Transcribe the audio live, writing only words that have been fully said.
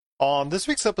On this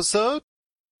week's episode,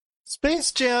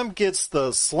 Space Jam gets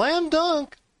the slam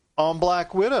dunk on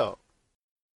Black Widow,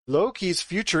 Loki's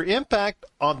future impact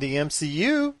on the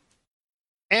MCU,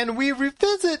 and we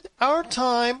revisit our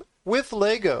time with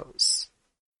Legos.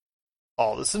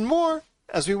 All this and more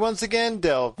as we once again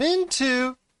delve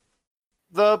into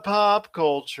the pop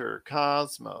culture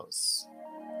cosmos.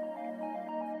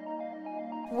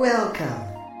 Welcome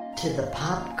to the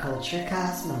pop culture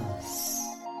cosmos.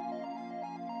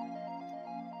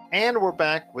 And we're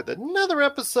back with another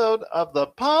episode of the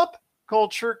Pop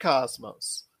Culture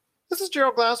Cosmos. This is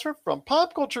Gerald Glasser from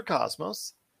Pop Culture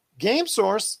Cosmos, Game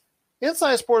Source,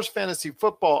 Inside Sports Fantasy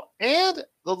Football, and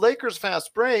the Lakers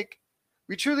Fast Break.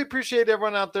 We truly appreciate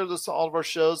everyone out there listening to all of our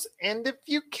shows. And if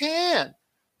you can,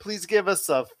 please give us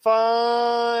a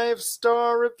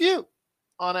 5-star review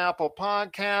on Apple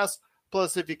Podcasts.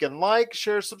 Plus, if you can like,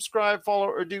 share, subscribe, follow,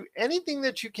 or do anything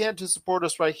that you can to support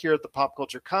us right here at the Pop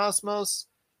Culture Cosmos,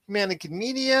 Humanican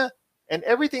Media, and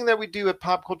everything that we do at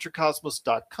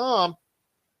popculturecosmos.com,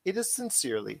 it is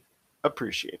sincerely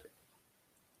appreciated.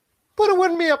 But it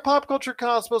wouldn't be a Pop Culture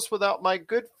Cosmos without my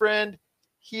good friend.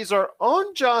 He's our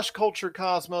own Josh Culture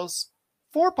Cosmos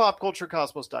for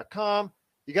popculturecosmos.com.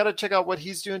 You got to check out what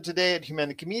he's doing today at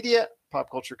Humanican Media,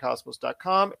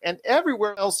 popculturecosmos.com, and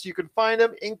everywhere else you can find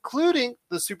him, including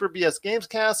the Super BS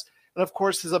Gamescast, and of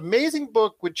course his amazing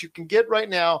book, which you can get right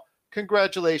now.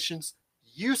 Congratulations.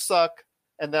 You Suck,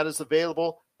 and that is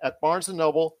available at Barnes &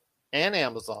 Noble and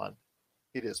Amazon.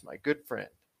 It is my good friend.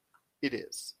 It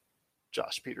is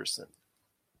Josh Peterson.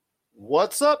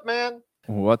 What's up, man?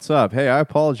 What's up? Hey, I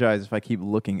apologize if I keep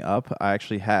looking up. I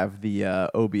actually have the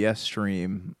OBS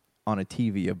stream on a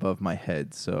TV above my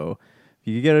head, so if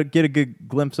you get a good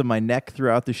glimpse of my neck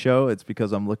throughout the show, it's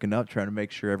because I'm looking up, trying to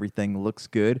make sure everything looks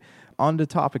good. On to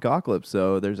Topicocalypse,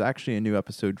 so there's actually a new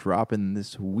episode dropping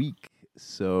this week,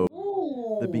 so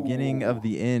the beginning of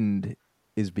the end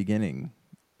is beginning.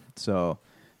 So,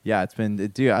 yeah, it's been,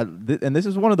 and this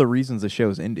is one of the reasons the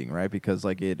show's ending, right? Because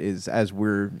like it is, as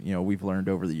we've learned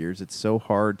over the years, it's so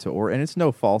hard to, and it's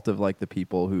no fault of like the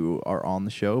people who are on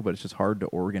the show, but it's just hard to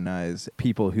organize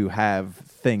people who have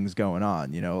things going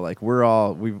on. Like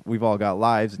we've all got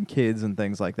lives and kids and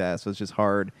things like that, so it's just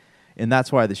hard. And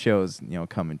that's why the show is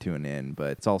coming to an end.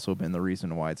 But it's also been the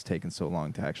reason why it's taken so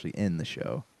long to actually end the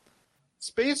show.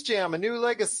 Space Jam: A New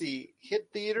Legacy hit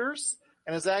theaters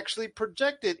and is actually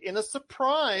projected in a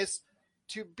surprise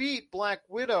to beat Black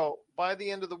Widow by the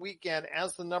end of the weekend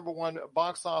as the number one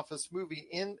box office movie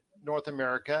in North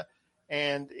America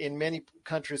and in many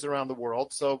countries around the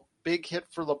world. So big hit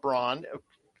for LeBron,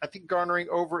 I think garnering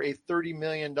over a $30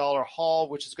 million haul,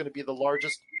 which is going to be the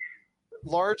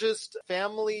largest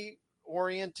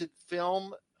family-oriented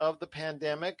film of the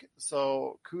pandemic.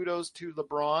 So kudos to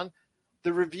LeBron.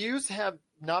 The reviews have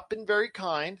not been very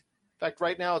kind. In fact,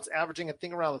 right now it's averaging, I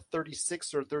think, around a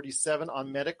 36 or 37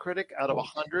 on Metacritic out of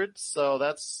 100. So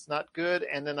that's not good.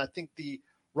 And then I think the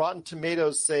Rotten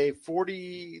Tomatoes say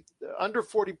under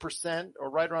 40% or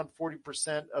right around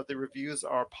 40% of the reviews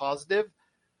are positive.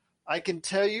 I can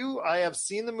tell you, I have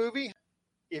seen the movie.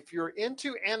 If you're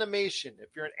into animation,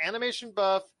 if you're an animation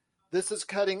buff, this is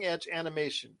cutting edge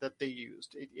animation that they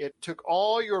used. It took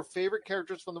all your favorite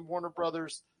characters from the Warner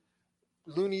Brothers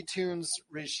Looney Tunes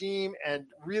regime and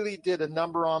really did a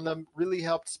number on them, really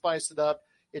helped spice it up.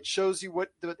 It shows you what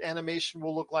the animation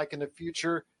will look like in the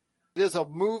future. It is a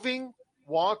moving,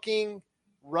 walking,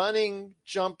 running,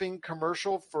 jumping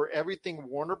commercial for everything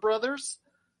Warner Brothers.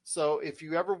 So if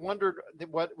you ever wondered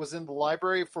what was in the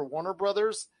library for Warner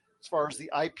Brothers, as far as the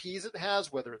IPs it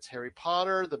has, whether it's Harry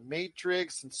Potter, The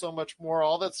Matrix, and so much more,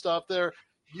 all that stuff there,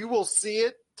 you will see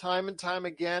it time and time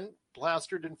again,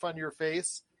 plastered in front of your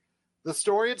face. The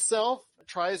story itself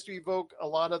tries to evoke a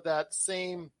lot of that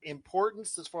same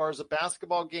importance as far as a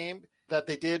basketball game that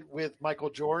they did with Michael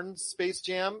Jordan's Space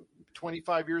Jam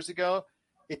 25 years ago.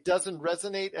 It doesn't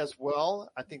resonate as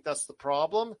well. I think that's the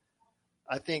problem.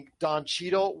 I think Don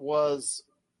Cheadle was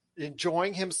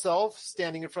enjoying himself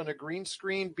standing in front of a green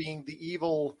screen, being the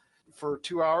evil for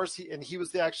 2 hours, and he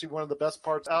was actually one of the best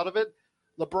parts out of it.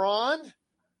 LeBron,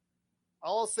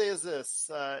 all I'll say is this,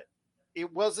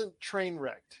 it wasn't train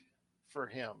wrecked for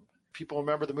him. People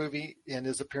remember the movie and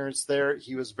his appearance there.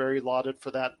 He was very lauded for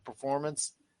that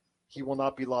performance. He will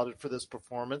not be lauded for this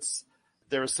performance.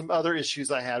 There are some other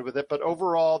issues I had with it, but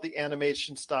overall, the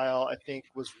animation style, I think,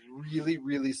 was really,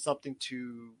 really something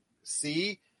to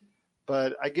see.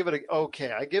 But I give it an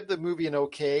okay. I give the movie an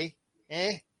okay,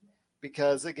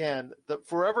 because, again,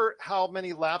 forever how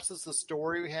many lapses the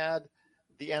story had,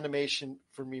 the animation,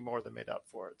 for me, more than made up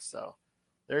for it. So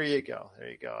There you go.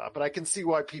 But I can see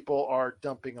why people are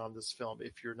dumping on this film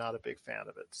if you're not a big fan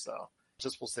of it. So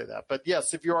just will say that. But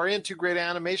yes, if you are into great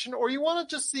animation or you want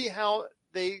to just see how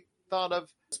they thought of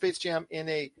Space Jam in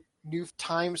a new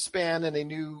time span and a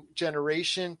new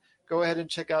generation, go ahead and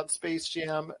check out Space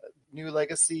Jam New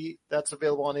Legacy. That's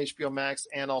available on HBO Max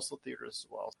and also theaters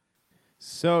as well.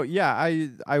 So yeah,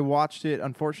 I watched it.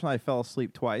 Unfortunately, I fell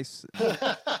asleep twice.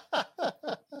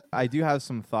 I do have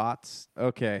some thoughts.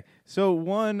 Okay. So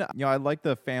one, I like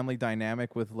the family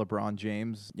dynamic with LeBron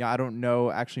James. Yeah, I don't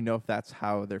actually know if that's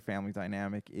how their family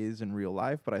dynamic is in real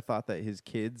life, but I thought that his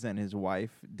kids and his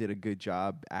wife did a good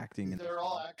job acting. They're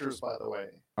all actors, by the way.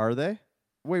 Are they?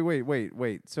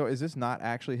 Wait. So is this not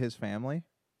actually his family?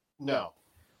 No.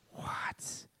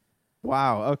 What?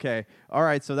 Wow. Okay. All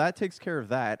right. So that takes care of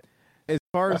that. As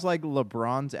far as like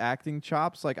LeBron's acting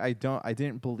chops, like I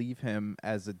didn't believe him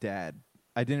as a dad.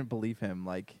 I didn't believe him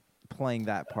like playing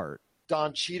that part.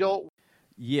 Don Cheadle.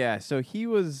 Yeah, so he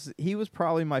was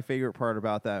probably my favorite part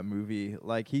about that movie.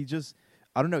 Like he just,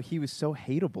 I don't know, he was so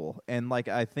hateable, and like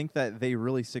I think that they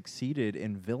really succeeded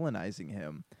in villainizing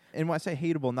him. And when I say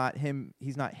hateable, not him,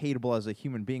 he's not hateable as a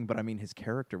human being, but I mean his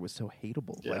character was so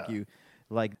hateable. Yeah.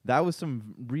 Like that was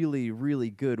some really, really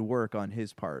good work on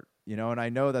his part, And I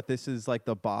know that this is like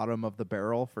the bottom of the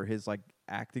barrel for his like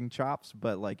acting chops,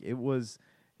 but like it was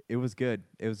good.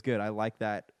 It was good. I like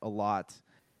that a lot.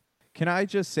 Can I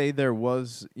just say there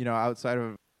was, outside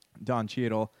of Don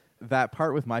Cheadle, that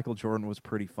part with Michael Jordan was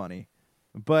pretty funny.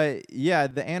 But yeah,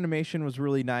 the animation was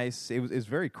really nice. It was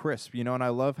very crisp, and I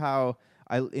love how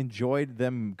I enjoyed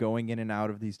them going in and out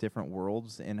of these different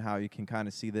worlds and how you can kind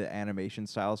of see the animation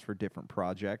styles for different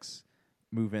projects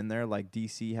move in there. Like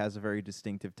DC has a very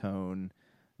distinctive tone,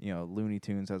 Looney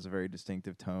Tunes has a very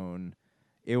distinctive tone.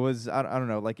 It was, I don't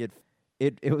know, like it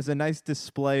was a nice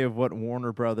display of what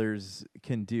Warner Brothers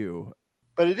can do.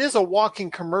 But it is a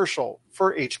walking commercial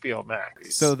for HBO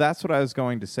Max. So that's what I was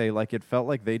going to say. Like it felt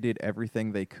like they did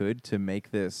everything they could to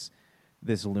make this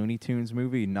Looney Tunes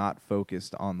movie not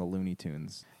focused on the Looney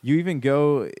Tunes. You even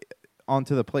go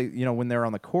onto the place, when they're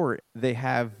on the court, they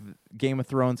have Game of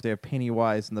Thrones, they have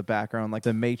Pennywise in the background, like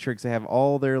The Matrix, they have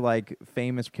all their like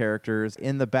famous characters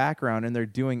in the background, and they're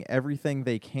doing everything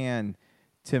they can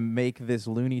to make this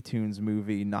Looney Tunes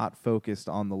movie not focused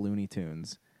on the Looney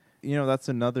Tunes. That's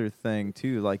another thing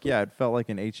too. Like, yeah, it felt like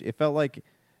it felt like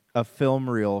a film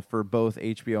reel for both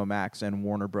HBO Max and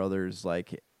Warner Brothers,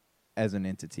 like as an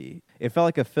entity. It felt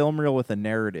like a film reel with a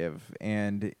narrative,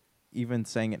 and even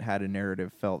saying it had a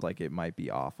narrative felt like it might be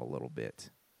off a little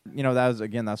bit.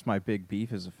 That's my big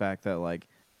beef, is the fact that like,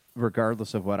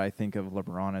 regardless of what I think of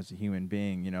LeBron as a human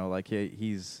being, like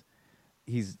he's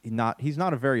not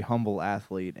a very humble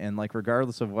athlete, and like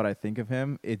regardless of what I think of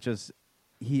him,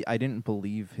 I didn't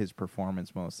believe his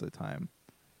performance most of the time.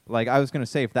 Like I was gonna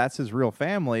say, if that's his real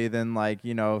family, then like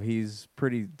he's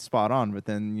pretty spot on. But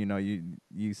then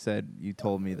you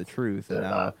told me the truth, and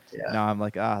now I'm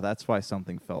like, that's why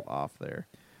something felt off there.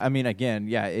 I mean, again,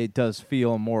 yeah, it does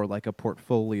feel more like a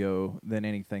portfolio than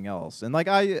anything else. And like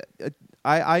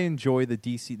I enjoy the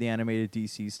animated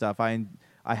DC stuff. I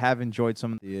have enjoyed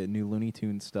some of the new Looney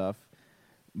Tunes stuff,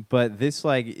 but this,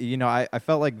 like, I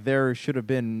felt like there should have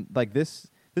been, like, this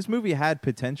movie had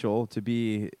potential to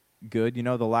be good.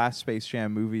 The last Space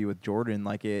Jam movie with Jordan,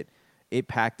 like it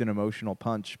packed an emotional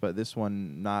punch, but this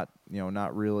one not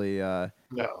really.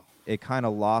 No, it kind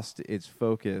of lost its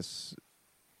focus.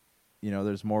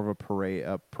 There's more of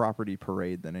a property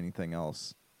parade than anything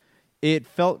else. It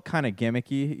felt kind of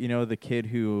gimmicky, the kid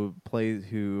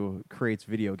who creates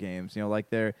video games.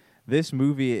 This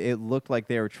movie, it looked like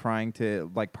they were trying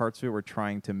to, like, parts of it were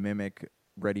trying to mimic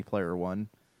Ready Player One.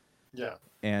 Yeah.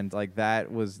 And like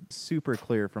that was super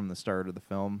clear from the start of the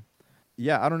film.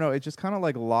 Yeah, I don't know. It just kind of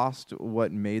like lost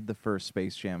what made the first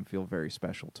Space Jam feel very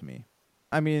special to me.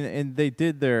 I mean, and they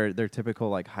did their typical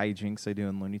like hijinks they do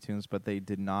in Looney Tunes, but they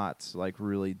did not like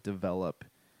really develop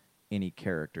any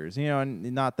characters. And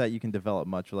not that you can develop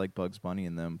much like Bugs Bunny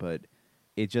in them, but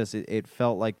it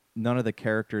felt like none of the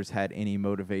characters had any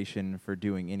motivation for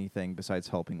doing anything besides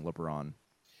helping LeBron.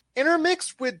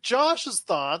 Intermixed with Josh's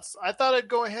thoughts, I thought I'd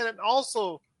go ahead and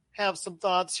also have some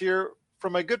thoughts here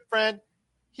from my good friend.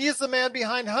 He is the man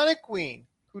behind Honey Queen,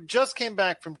 who just came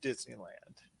back from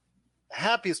Disneyland, the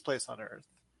happiest place on earth.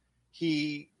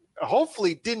 He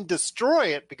hopefully didn't destroy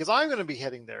it, because I'm going to be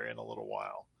heading there in a little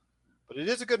while. But it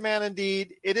is a good man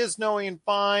indeed. It is Noe and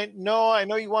Fine. Noah, I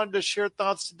know you wanted to share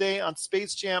thoughts today on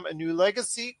Space Jam: A New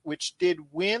Legacy, which did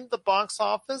win the box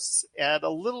office at a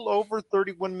little over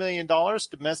 $31 million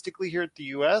domestically here at the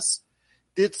U.S.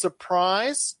 Did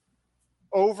surprise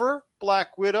over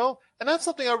Black Widow. And that's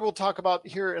something I will talk about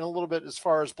here in a little bit as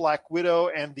far as Black Widow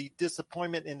and the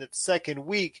disappointment in its second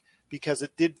week, because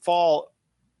it did fall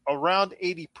around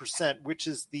 80%, which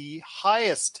is the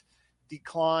highest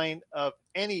decline of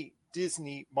any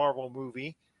Disney Marvel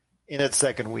movie in its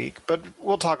second week. But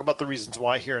we'll talk about the reasons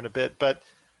why here in a bit. But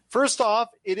first off,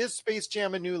 it is Space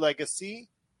Jam: A New Legacy.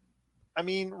 I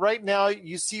mean, right now,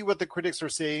 you see what the critics are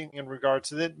saying in regards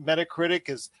to it. Metacritic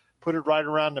has put it right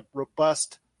around a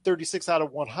robust 36 out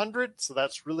of 100, so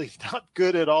that's really not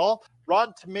good at all.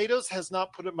 Rotten Tomatoes has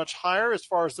not put it much higher as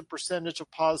far as the percentage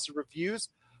of positive reviews.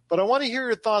 But I want to hear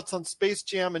your thoughts on Space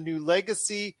Jam: A New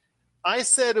Legacy. I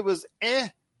said it was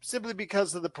simply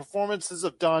because of the performances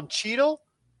of Don Cheadle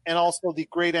and also the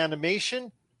great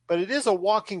animation, but it is a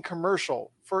walking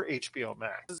commercial for HBO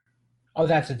Max. Oh,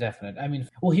 that's a definite. I mean,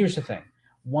 well, here's the thing.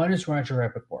 Why does Roger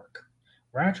Rabbit work?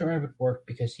 Roger Rabbit worked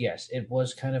because, yes, it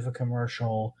was kind of a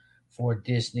commercial for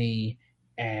Disney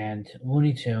and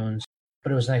Looney Tunes,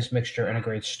 but it was a nice mixture and a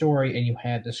great story, and you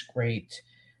had this great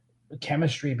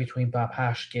chemistry between Bob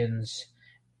Hoskins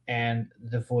and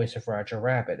the voice of Roger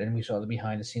Rabbit, and we saw the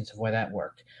behind the scenes of why that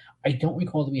worked. I don't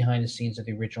recall the behind the scenes of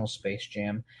the original Space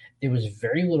Jam. There was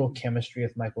very little chemistry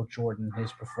with Michael Jordan,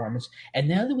 his performance, and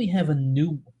now that we have a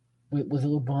new with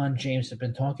LeBron James have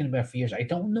been talking about for years, I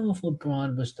don't know if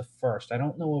LeBron was the first. I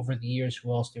don't know over the years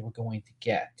who else they were going to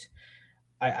get.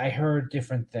 I heard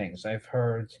different things. I've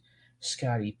heard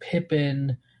Scottie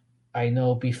Pippen. I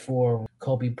know before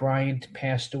Kobe Bryant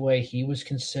passed away, he was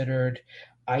considered.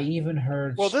 I even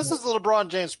heard... Well, this is LeBron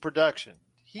James' production.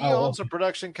 He owns a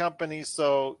production company,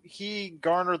 so he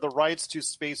garnered the rights to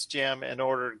Space Jam in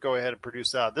order to go ahead and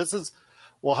produce that. This is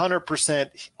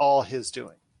 100% all his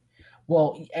doing.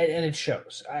 Well, and it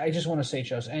shows. I just want to say it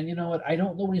shows. And you know what? I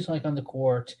don't know what he's like on the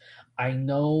court. I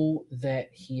know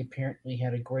that he apparently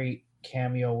had a great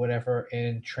cameo, whatever,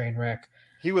 in Trainwreck.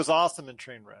 He was awesome in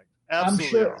Trainwreck.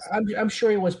 Absolutely. I'm sure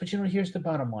he was. But you know, here's the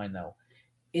bottom line, though,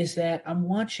 is that I'm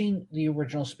watching the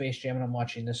original Space Jam and I'm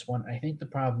watching this one. I think the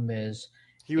problem is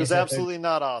he was absolutely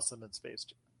not awesome in Space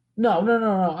Jam. No.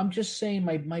 I'm just saying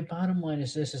my bottom line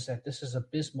is that this is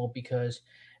abysmal because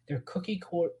they're cookie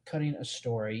cutting a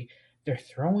story. They're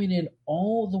throwing in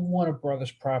all the Warner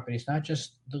Brothers properties, not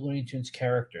just the Looney Tunes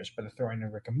characters, but they're throwing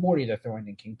in Rick and Morty, they're throwing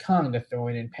in King Kong, they're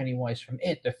throwing in Pennywise from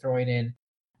It, they're throwing in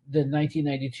the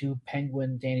 1992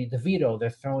 Penguin Danny DeVito,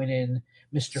 they're throwing in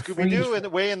Mr. Scooby-Doo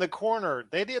way in the corner.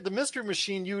 They did the Mystery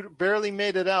Machine. You barely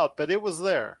made it out, but it was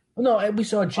there. No, and we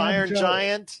saw Iron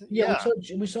Giant. Yeah.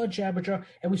 We saw Jabberjaw,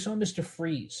 and we saw Mr.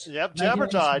 Freeze. Yep,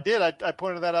 Jabberjaw. I did. I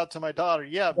pointed that out to my daughter.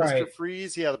 Yeah, right. Mr.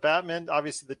 Freeze. Yeah, the Batman.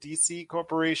 Obviously, the DC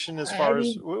Corporation, as far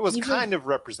as it was kind of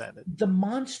represented. The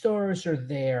Monstars are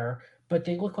there, but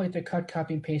they look like they're cut,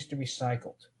 copy, and paste, and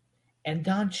recycled. And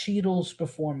Don Cheadle's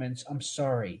performance, I'm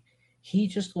sorry, he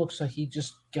just looks like he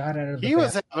just got out of the... He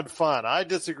was having fun. I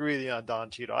disagree with you on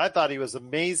Don Cheadle. I thought he was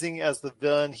amazing as the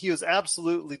villain. He was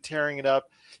absolutely tearing it up.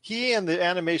 He and the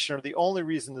animation are the only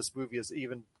reason this movie is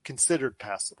even considered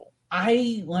passable.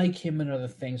 I like him in other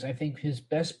things. I think his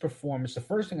best performance, the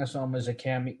first thing I saw him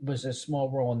was a small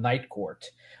role in Night Court,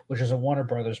 which is a Warner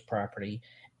Brothers property.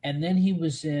 And then he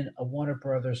was in a Warner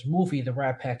Brothers movie, The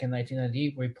Rat Pack, in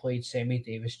 1998, where he played Sammy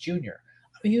Davis Jr.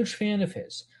 I'm a huge fan of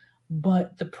his.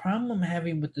 But the problem I'm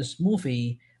having with this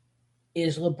movie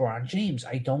is LeBron James.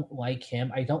 I don't like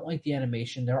him. I don't like the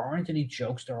animation. There aren't any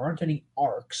jokes. There aren't any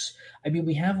arcs. I mean,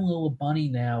 we have a little bunny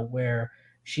now where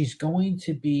she's going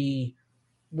to be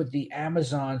with the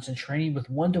Amazons and training with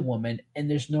Wonder Woman, and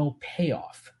there's no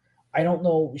payoff. I don't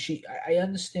know. I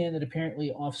understand that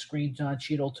apparently off-screen Don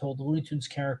Cheadle told the Looney Tunes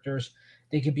characters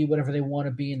they could be whatever they want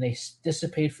to be, and they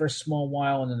dissipate for a small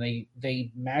while, and then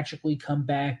they magically come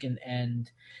back, and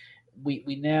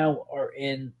we now are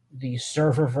in the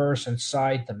serververse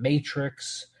inside the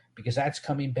Matrix because that's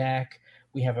coming back.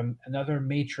 We have another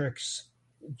Matrix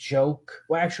joke.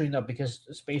 Well, actually, no, because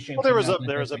Space Jam. Well,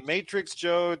 there was a Matrix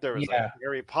joke. There was a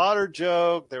Harry Potter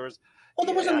joke. There was. Well,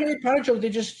 there wasn't a Harry Potter joke. They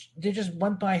just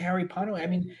went by Harry Potter. I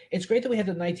mean, it's great that we had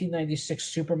the 1996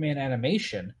 Superman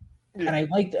animation, and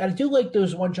I do like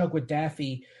those one joke with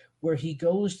Daffy where he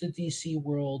goes to DC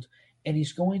World and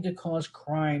he's going to cause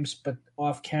crimes, but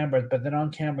off camera. But then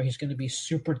on camera, he's going to be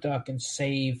Super Duck and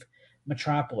save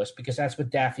Metropolis because that's what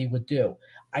Daffy would do.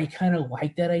 I kind of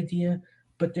like that idea,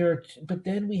 but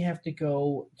then we have to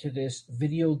go to this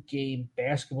video game,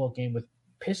 basketball game with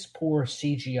piss poor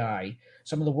CGI.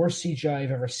 Some of the worst CGI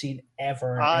I've ever seen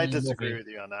ever in I any disagree movie. with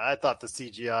you on that. I thought the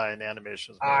CGI and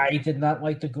animation was I did not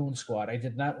like the Goon Squad. I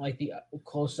did not like the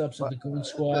close-ups of the Goon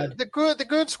Squad. The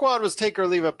Goon Squad was take or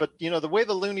leave it, but the way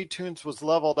the Looney Tunes was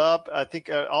leveled up, I think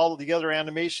all of the other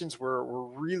animations were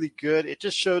really good. It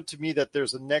just showed to me that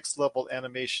there's a next level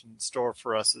animation in store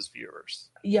for us as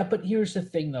viewers. Yeah, but here's the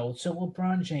thing, though. So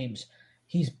LeBron James,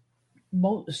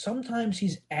 sometimes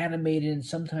he's animated and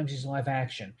sometimes he's live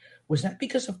action. Was that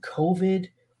because of COVID,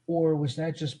 or was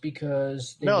that just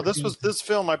because this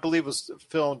film, I believe, was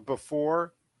filmed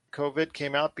before COVID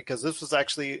came out, because this was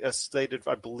actually slated,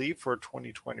 I believe, for a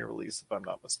 2020 release, if I'm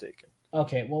not mistaken.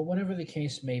 Okay, well, whatever the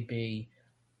case may be,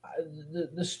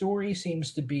 the story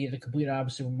seems to be the complete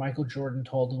opposite. When Michael Jordan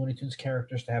told the Looney Tunes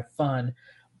characters to have fun,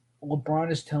 LeBron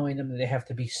is telling them that they have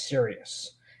to be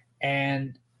serious.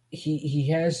 And he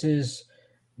has his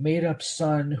made-up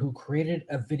son who created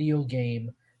a video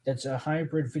game that's a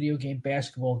hybrid video game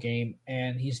basketball game,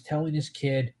 and he's telling his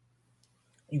kid,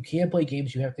 you can't play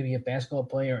games, you have to be a basketball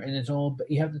player, and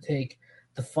you have to take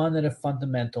the fun out of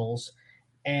fundamentals.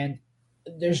 And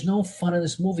there's no fun in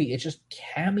this movie. It's just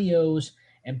cameos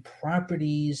and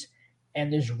properties,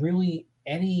 and there's really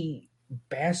any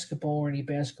basketball or any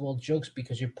basketball jokes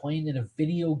because you're playing in a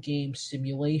video game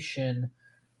simulation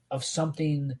of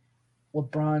something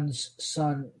LeBron's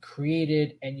son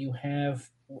created, and you have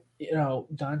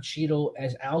Don Cheadle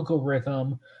as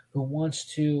algorithm who wants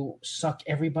to suck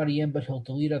everybody in, but he'll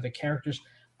delete other characters.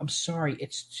 I'm sorry,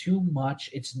 it's too much.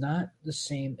 It's not the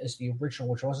same as the original,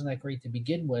 which wasn't that great to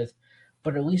begin with,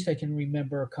 but at least I can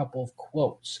remember a couple of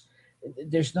quotes.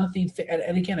 There's nothing,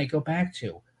 and again, I go back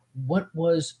to, what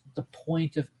was the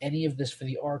point of any of this for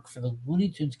the arc for the Looney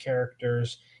Tunes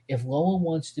characters if Lola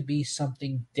wants to be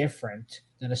something different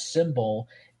than a symbol,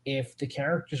 if the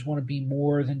characters want to be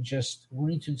more than just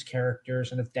Looney Tunes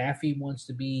characters, and if Daffy wants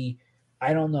to be,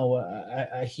 I don't know,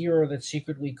 a hero that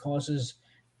secretly causes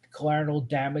collateral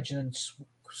damage and then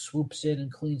swoops in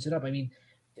and cleans it up. I mean,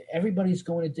 everybody's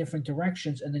going in different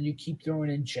directions, and then you keep throwing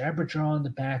in Jabberjaw in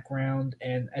the background.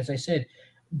 And as I said,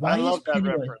 I love that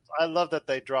reference. I love that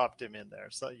they dropped him in there.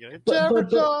 So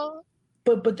Jabberjaw.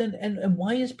 But then and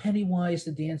why is Pennywise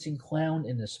the dancing clown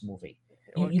in this movie?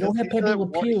 You don't have Pepe Le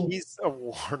Pew. He's a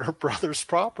Warner Brothers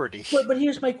property. But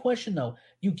here's my question, though.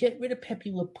 You get rid of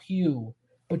Pepe Le Pew,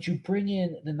 but you bring in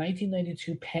the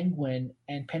 1992 Penguin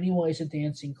and Pennywise the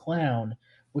Dancing Clown,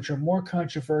 which are more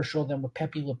controversial than with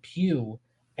Pepe Le Pew.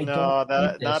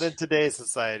 Not in today's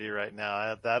society right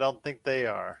now. I don't think they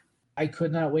are. I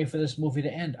could not wait for this movie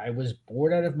to end. I was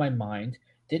bored out of my mind,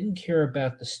 didn't care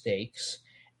about the stakes,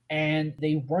 and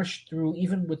they rushed through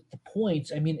even with the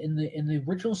points. I mean, in the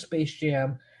original Space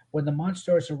Jam, when the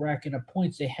Monstars are racking up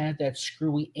points, they had that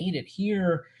screwy ain't it.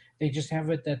 Here, they just have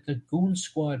it that the Goon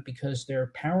Squad, because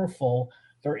they're powerful,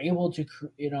 they're able to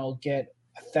get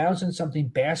 1,000-something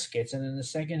baskets, and in the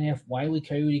second half, Wile E.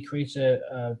 Coyote creates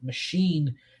a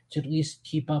machine to at least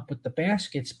keep up with the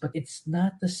baskets, but it's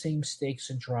not the same stakes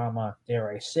and drama, dare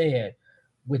I say it,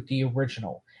 with the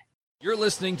original. You're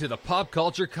listening to the Pop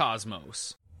Culture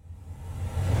Cosmos.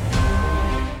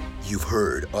 You've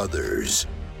heard others,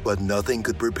 but nothing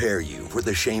could prepare you for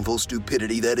the shameful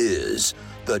stupidity that is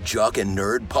the Jock and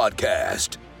Nerd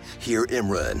Podcast. Hear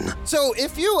Imran. So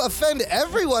if you offend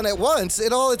everyone at once,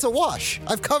 it's a wash.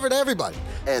 I've covered everybody.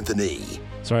 Anthony.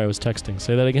 Sorry, I was texting.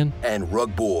 Say that again. And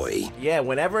Rug Boy. Yeah,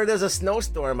 whenever there's a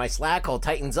snowstorm, my slack hole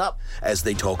tightens up. As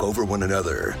they talk over one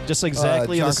another. Just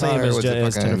exactly the same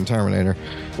as Terminator.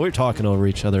 We're talking over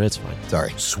each other. It's fine.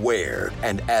 Sorry. Swear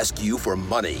and ask you for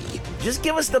money. Just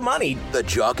give us the money. The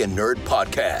Jock and Nerd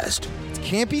Podcast. It's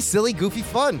campy, silly, goofy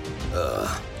fun.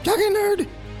 Jock and Nerd.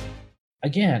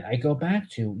 Again, I go back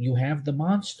to, you have the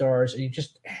Monstars, and you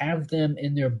just have them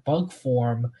in their bug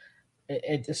form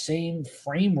at the same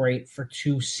frame rate for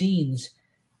two scenes.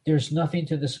 There's nothing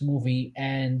to this movie.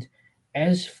 And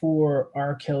as for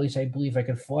R. Kelly's I Believe I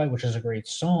Can Fly, which is a great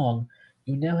song,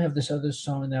 you now have this other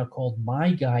song now called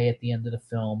My Guy at the end of the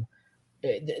film.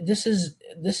 This is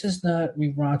not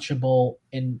rewatchable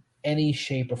in any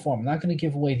shape or form. I'm not going to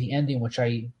give away the ending, which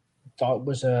I thought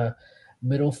was a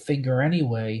middle finger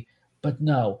anyway. But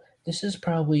no, this is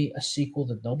probably a sequel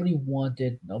that nobody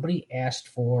wanted, nobody asked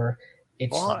for.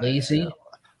 It's lazy.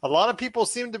 A lot of people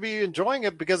seem to be enjoying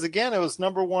it because, again, it was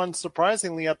number one,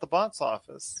 surprisingly, at the box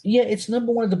office. Yeah, it's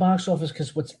number one at the box office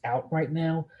because what's out right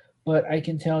now. But I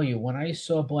can tell you, when I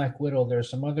saw Black Widow, there's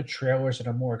some other trailers that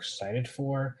I'm more excited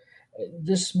for.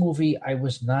 This movie, I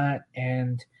was not.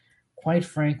 And quite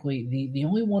frankly, the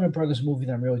only Warner Brothers movie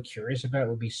that I'm really curious about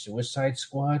would be Suicide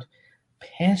Squad.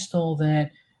 Past all that,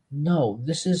 no,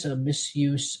 this is a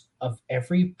misuse of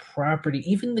every property,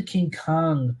 even the King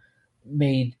Kong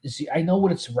made. I know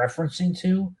what it's referencing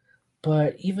to,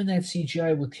 but even that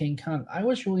CGI with King Kong, I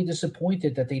was really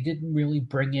disappointed that they didn't really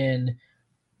bring in,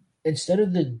 instead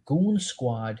of the Goon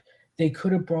Squad, they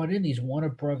could have brought in these Warner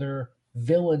Brother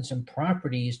villains and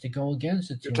properties to go against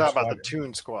the You're Toon talking Squad. about the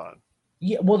Toon Squad.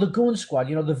 Yeah, well, the Goon Squad,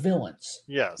 the villains.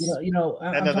 Yes.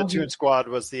 And then the Toon Squad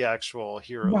was the actual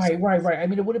heroes. Right. I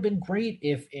mean, it would have been great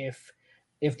if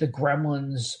the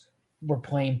Gremlins were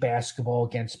playing basketball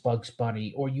against Bugs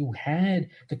Bunny, or you had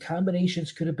the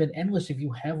combinations could have been endless if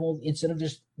you have all, instead of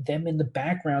just them in the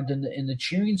background in the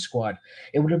cheering squad.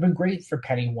 It would have been great for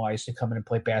Pennywise to come in and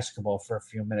play basketball for a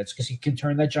few minutes because he can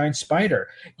turn that giant spider.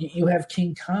 You have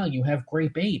King Kong, you have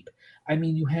Grape Ape. I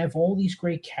mean, you have all these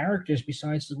great characters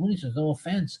besides the Looney Tunes. No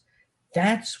offense.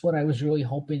 That's what I was really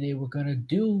hoping they were going to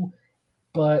do.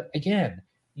 But again,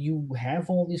 you have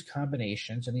all these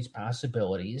combinations and these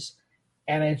possibilities,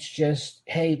 and it's just,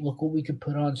 hey, look what we could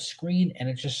put on screen, and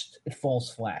it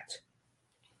falls flat.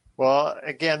 Well,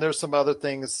 again, there's some other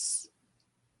things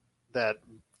that,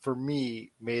 for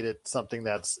me, made it something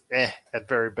that's at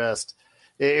very best.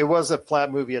 It was a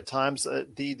flat movie at times.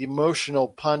 The emotional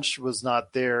punch was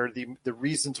not there. The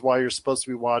reasons why you're supposed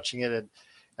to be watching it, and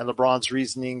LeBron's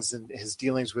reasonings and his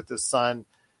dealings with his son,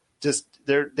 just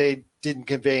they didn't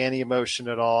convey any emotion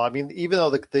at all. I mean, even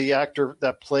though the actor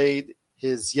that played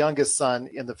his youngest son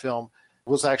in the film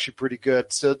was actually pretty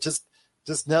good, so just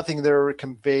nothing there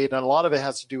conveyed. And a lot of it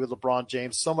has to do with LeBron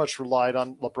James. So much relied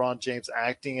on LeBron James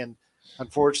acting, and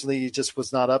unfortunately, he just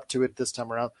was not up to it this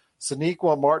time around.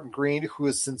 Sonequa Martin Green, who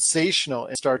is sensational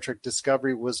in Star Trek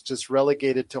Discovery, was just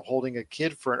relegated to holding a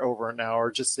kid for over an hour,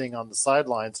 just sitting on the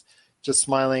sidelines, just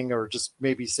smiling or just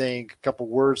maybe saying a couple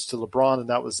words to LeBron,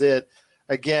 and that was it.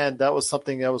 Again, that was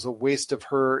something that was a waste of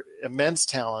her immense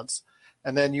talents.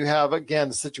 And then you have, again,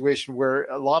 the situation where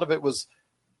a lot of it was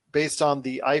based on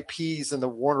the IPs and the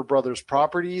Warner Brothers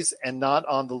properties and not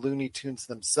on the Looney Tunes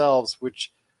themselves,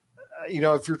 which,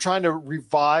 if you're trying to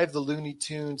revive the Looney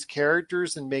Tunes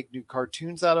characters and make new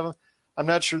cartoons out of them, I'm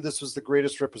not sure this was the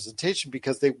greatest representation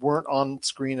because they weren't on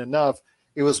screen enough.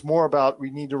 It was more about,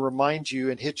 we need to remind you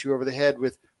and hit you over the head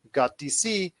with, we've got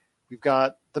DC, we've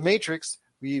got The Matrix,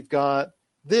 we've got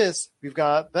this, we've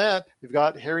got that, we've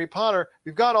got Harry Potter,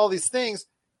 we've got all these things.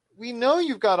 We know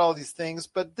you've got all these things,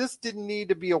 but this didn't need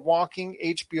to be a walking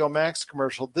HBO Max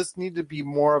commercial. This needed to be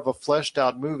more of a fleshed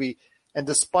out movie. And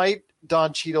despite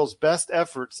Don Cheadle's best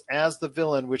efforts as the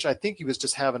villain, which I think he was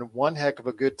just having one heck of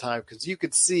a good time, because you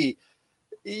could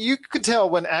tell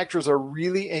when actors are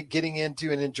really getting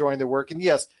into and enjoying their work. And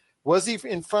yes, was he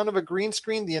in front of a green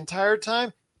screen the entire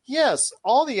time? Yes,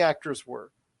 all the actors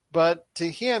were. But to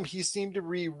him, he seemed to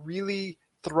be really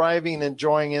thriving and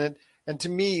enjoying it. And to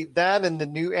me, that and the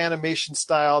new animation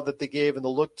style that they gave and the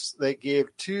looks they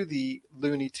gave to the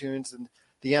Looney Tunes and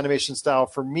the animation style,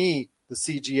 for me, the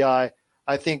CGI,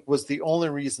 I think was the only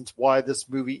reasons why this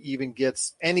movie even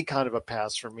gets any kind of a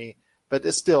pass for me. But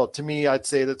it's still, to me, I'd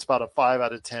say that's about a 5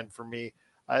 out of 10 for me.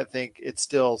 I think it's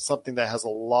still something that has a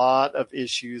lot of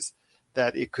issues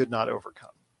that it could not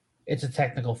overcome. It's a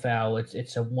technical foul.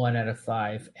 It's a 1 out of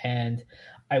 5. And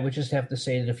I would just have to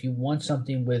say that if you want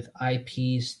something with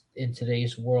IPs in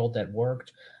today's world that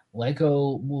worked,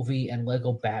 Lego Movie and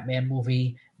Lego Batman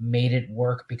Movie made it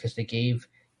work because they gave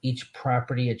each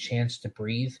property a chance to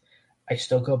breathe. I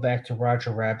still go back to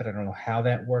Roger Rabbit. I don't know how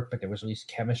that worked, but there was at least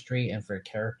chemistry and for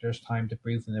characters time to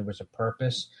breathe, and there was a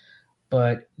purpose.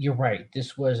 But you're right.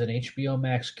 This was an HBO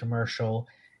Max commercial.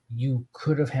 You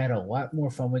could have had a lot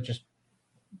more fun with just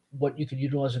what you could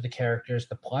utilize with the characters.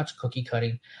 The plot's cookie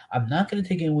cutting. I'm not going to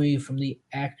take it away from the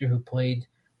actor who played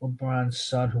LeBron's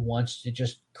son, who wants to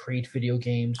just create video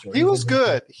games. He was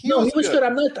good. He was good.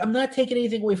 I'm not taking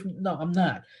anything away from. No, I'm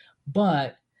not.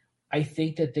 But I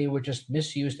think that they were just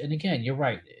misused. And again, you're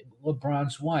right.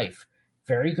 LeBron's wife,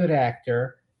 very good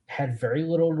actor, had very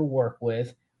little to work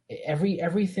with.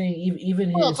 Everything, even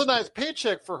his. Well, it's a nice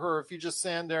paycheck for her if you just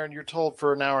stand there and you're told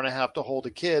for an hour and a half to hold a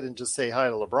kid and just say hi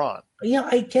to LeBron. Yeah,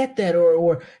 I get that.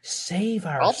 Or save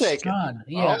our I'll take son.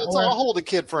 It. Yeah, I'll hold a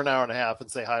kid for an hour and a half and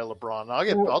say hi to LeBron.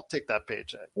 I'll take that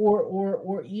paycheck.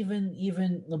 Or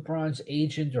even LeBron's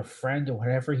agent or friend or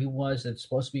whatever he was that's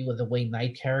supposed to be with the Wayne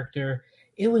Knight character.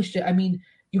 It was just, I mean,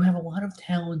 you have a lot of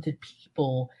talented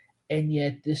people, and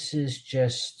yet this is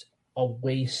just a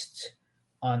waste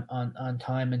on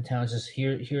time and talent.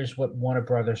 Here's what Warner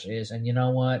Brothers is. And you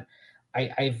know what?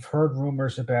 I've heard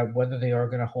rumors about whether they are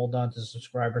going to hold on to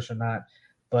subscribers or not,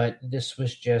 but this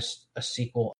was just a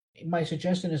sequel. My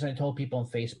suggestion is, I told people on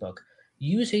Facebook,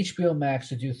 use HBO Max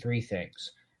to do 3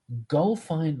 things. Go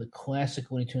find the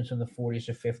classic Looney Tunes from the 40s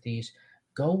or 50s.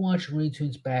 go watch Looney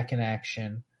Tunes Back in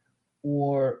Action,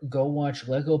 or go watch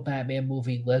Lego Batman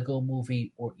movie, Lego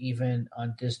movie, or even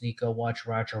on Disney, go watch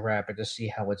Roger Rabbit to see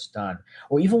how it's done.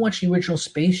 Or even watch the original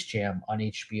Space Jam on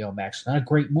HBO Max. Not a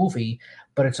great movie,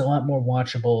 but it's a lot more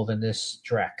watchable than this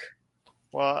Drek.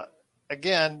 Well,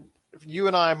 again, you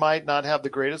and I might not have the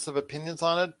greatest of opinions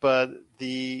on it, but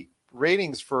the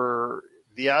ratings for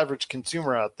the average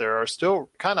consumer out there are still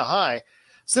kind of high,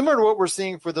 similar to what we're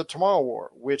seeing for the Tomorrow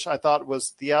War, which I thought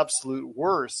was the absolute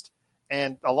worst.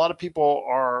 And a lot of people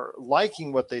are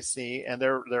liking what they see, and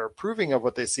they're approving of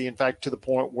what they see. In fact, to the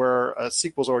point where a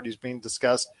sequel's already being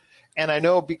discussed. And I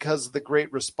know because of the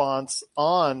great response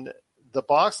on the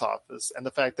box office and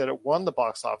the fact that it won the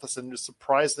box office and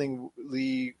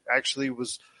surprisingly actually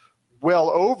was well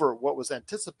over what was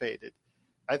anticipated.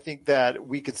 I think that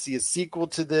we could see a sequel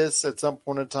to this at some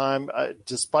point in time,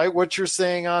 despite what you're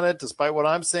saying on it, despite what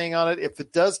I'm saying on it. If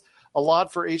it does a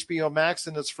lot for HBO Max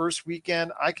in its first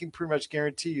weekend, I can pretty much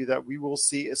guarantee you that we will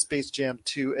see a Space Jam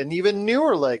 2, an even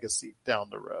newer legacy down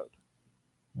the road.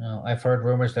 Well, I've heard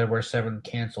rumors there were 7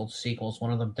 canceled sequels.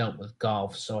 One of them dealt with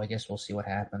golf, so I guess we'll see what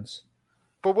happens.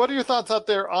 But what are your thoughts out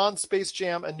there on Space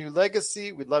Jam, A New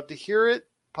Legacy? We'd love to hear it.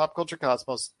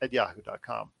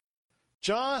 popculturecosmos@yahoo.com.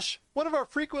 Josh, one of our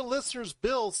frequent listeners,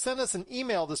 Bill, sent us an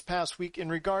email this past week in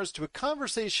regards to a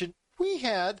conversation we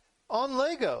had on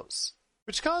Legos,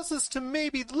 which caused us to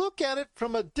maybe look at it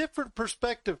from a different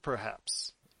perspective,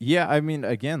 perhaps. Yeah, I mean,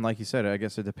 again, like you said, I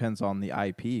guess it depends on the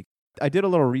IP. I did a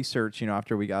little research,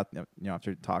 after we got,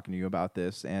 after talking to you about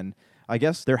this, and I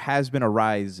guess there has been a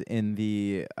rise in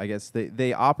I guess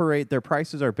they operate, their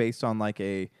prices are based on like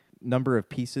a number of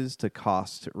pieces to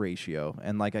cost ratio,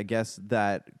 and like I guess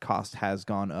that cost has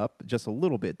gone up just a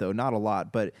little bit, though not a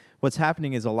lot. But what's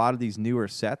happening is a lot of these newer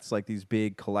sets, like these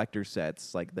big collector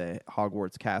sets like the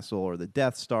Hogwarts Castle or the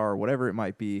Death Star or whatever it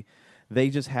might be, they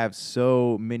just have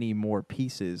so many more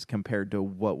pieces compared to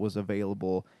what was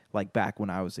available like back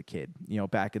when I was a kid,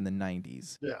 back in the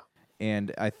 90s. Yeah.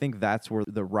 And I think that's where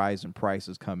the rise in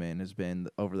prices come in, has been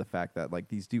over the fact that like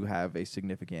these do have a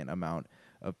significant amount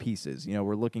of pieces.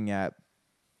 We're looking at,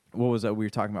 what was that we were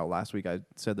talking about last week? I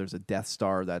said there's a Death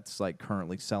Star that's like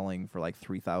currently selling for like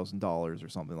 $3,000 or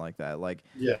something like that. Like,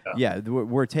 yeah,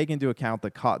 we're taking into account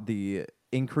the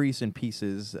increase in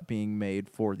pieces being made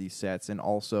for these sets, and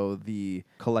also the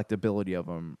collectability of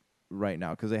them right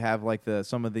now, because they have like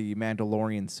some of the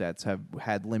Mandalorian sets have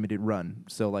had limited run.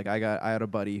 So like I had a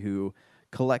buddy who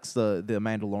collects the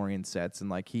Mandalorian sets, and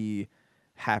like he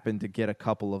happened to get a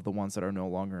couple of the ones that are no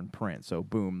longer in print. So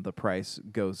boom, the price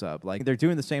goes up. Like they're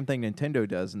doing the same thing Nintendo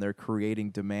does, and they're creating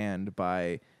demand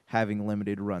by having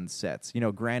limited run sets.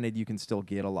 Granted, you can still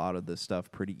get a lot of this stuff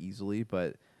pretty easily,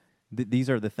 but these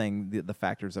are the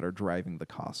factors that are driving the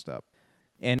cost up.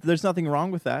 And there's nothing wrong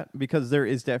with that, because there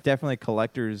is definitely a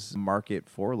collector's market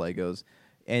for Legos.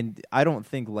 And I don't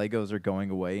think Legos are going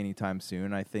away anytime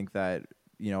soon. I think that,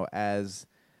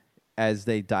 as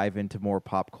they dive into more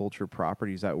pop culture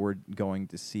properties, that we're going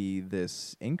to see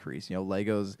this increase.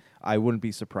 Legos, I wouldn't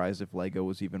be surprised if Lego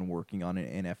was even working on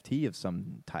an NFT of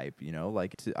some type,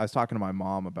 Like, I was talking to my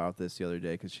mom about this the other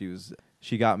day, because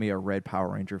she got me a red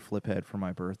Power Ranger flip head for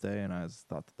my birthday, and I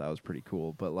thought that was pretty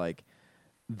cool. But, like,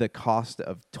 the cost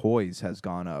of toys has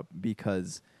gone up,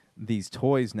 because these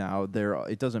toys now,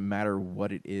 it doesn't matter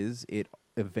what it is, it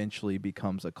eventually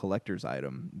becomes a collector's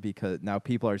item, because now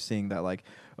people are seeing that like,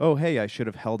 oh, hey, I should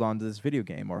have held on to this video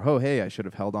game, or oh, hey, I should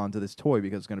have held on to this toy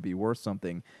because it's going to be worth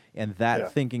something. And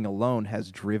that thinking alone has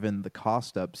driven the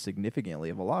cost up significantly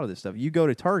of a lot of this stuff. You go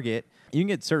to Target, you can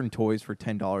get certain toys for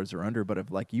 $10 or under, but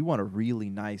if like you want a really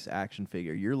nice action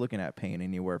figure, you're looking at paying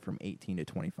anywhere from $18 to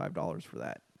 $25 for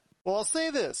that. Well, I'll say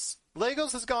this.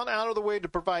 Legos has gone out of the way to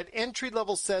provide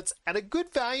entry-level sets at a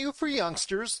good value for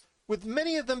youngsters, with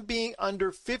many of them being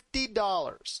under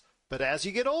 $50. But as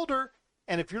you get older,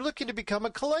 and if you're looking to become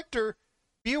a collector,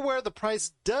 be aware the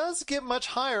price does get much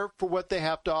higher for what they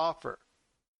have to offer.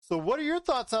 So what are your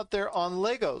thoughts out there on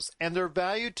Legos and their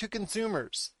value to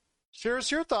consumers? Share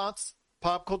us your thoughts,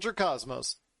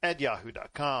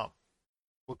 popculturecosmos@yahoo.com.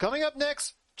 Well, coming up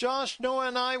next, Josh, Noah,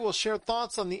 and I will share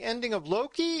thoughts on the ending of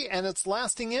Loki and its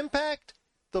lasting impact,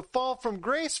 the fall from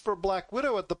grace for Black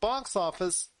Widow at the box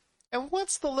office, and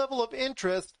what's the level of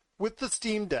interest with the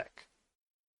Steam Deck.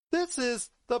 This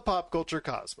is the Pop Culture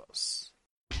Cosmos.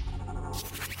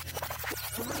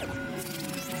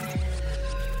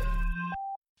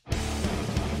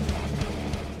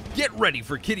 Get ready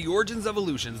for Kitty Origins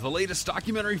Evolutions, the latest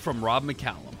documentary from Rob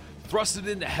McCallum. Thrusted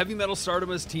into heavy metal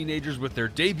stardom as teenagers with their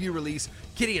debut release,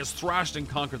 Kitty has thrashed and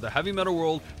conquered the heavy metal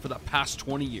world for the past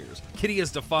 20 years. Kitty has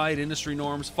defied industry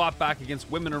norms, fought back against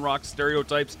women in rock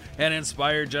stereotypes, and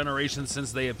inspired generations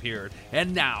since they appeared.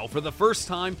 And now, for the first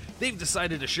time, they've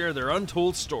decided to share their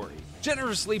untold story.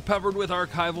 Generously peppered with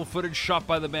archival footage shot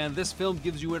by the band, this film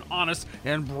gives you an honest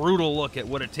and brutal look at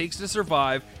what it takes to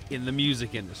survive in the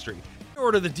music industry.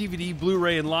 Order the DVD,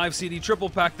 Blu-ray, and live CD triple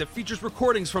pack that features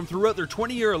recordings from throughout their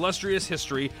 20-year illustrious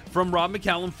history from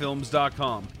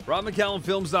RobMcCallumFilms.com.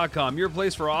 RobMcCallumFilms.com, your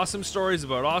place for awesome stories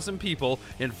about awesome people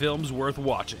and films worth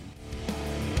watching.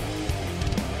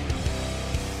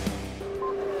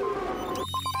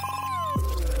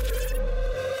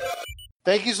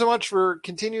 Thank you so much for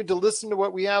continuing to listen to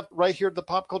what we have right here at the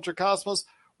Pop Culture Cosmos.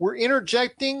 We're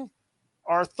interjecting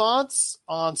our thoughts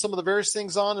on some of the various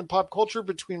things on in pop culture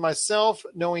between myself,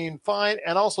 Noe Fine,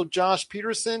 and also Josh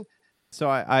Peterson. So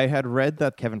I had read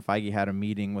that Kevin Feige had a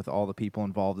meeting with all the people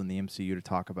involved in the MCU to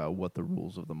talk about what the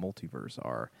rules of the multiverse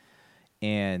are.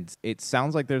 And it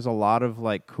sounds like there's a lot of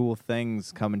like cool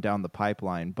things coming down the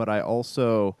pipeline, but I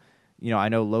also... I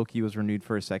know Loki was renewed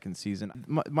for a second season.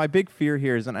 My big fear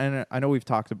here is, and I know we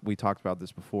talked about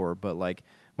this before, but like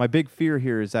my big fear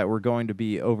here is that we're going to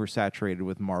be oversaturated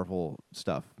with Marvel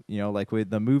stuff. Like with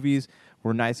the movies,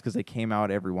 were nice because they came out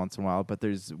every once in a while, but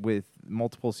there's with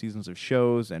multiple seasons of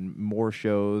shows and more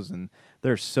shows, and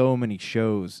there's so many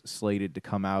shows slated to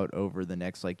come out over the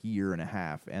next like year and a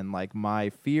half. And like my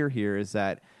fear here is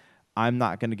that I'm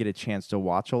not going to get a chance to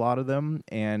watch a lot of them,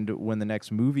 and when the next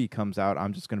movie comes out,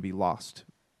 I'm just going to be lost.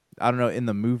 I don't know, in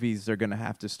the movies, they're going to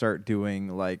have to start doing,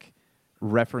 like,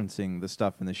 referencing the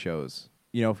stuff in the shows,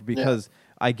 because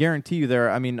I guarantee you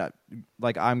I'm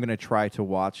going to try to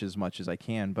watch as much as I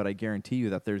can, but I guarantee you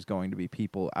that there's going to be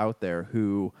people out there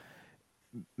who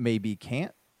maybe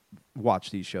can't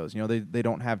watch these shows. They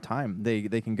don't have time. They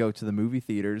can go to the movie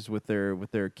theaters with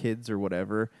their kids or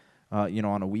whatever,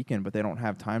 on a weekend, but they don't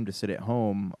have time to sit at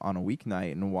home on a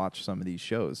weeknight and watch some of these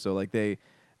shows. So like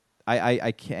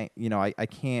I can't, I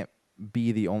can't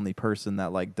be the only person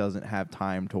that like doesn't have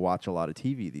time to watch a lot of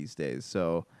TV these days.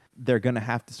 So they're going to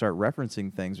have to start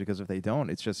referencing things, because if they don't,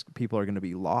 it's just people are going to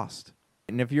be lost.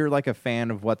 And if you're like a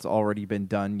fan of what's already been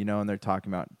done, and they're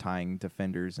talking about tying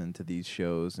Defenders into these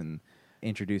shows and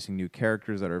introducing new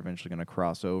characters that are eventually going to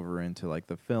cross over into like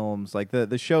the films, like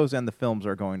the shows and the films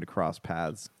are going to cross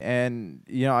paths. And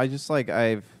I just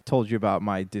I've told you about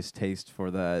my distaste for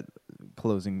that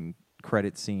closing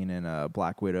credit scene in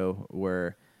Black Widow,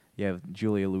 where you have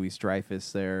Julia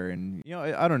Louis-Dreyfus there, and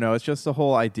I don't know, it's just the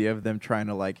whole idea of them trying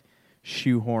to like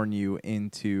shoehorn you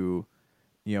into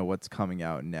what's coming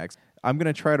out next. I'm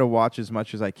going to try to watch as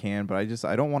much as I can, but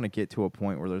I don't want to get to a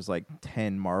point where there's like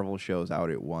 10 Marvel shows out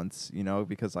at once,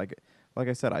 because like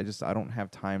I said, I don't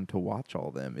have time to watch all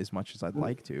of them as much as I'd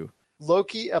like to.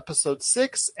 Loki episode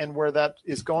 6 and where that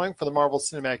is going for the Marvel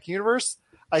Cinematic Universe.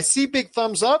 I see big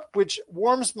thumbs up, which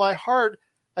warms my heart.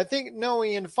 I think Noe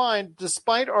and Fine,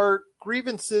 despite our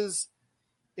grievances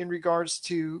in regards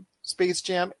to Space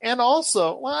Jam, and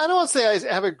also, well, I don't want to say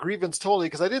I have a grievance totally,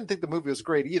 because I didn't think the movie was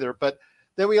great either, but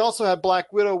then we also had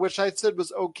Black Widow, which I said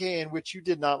was okay and which you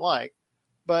did not like.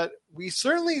 But we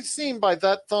certainly seem by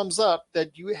that thumbs up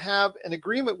that you have an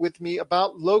agreement with me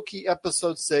about Loki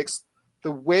episode 6,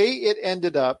 the way it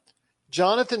ended up.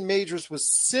 Jonathan Majors was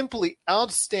simply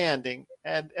outstanding.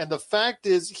 And the fact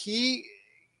is he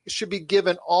should be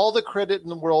given all the credit in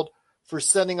the world for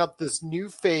setting up this new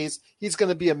phase. He's going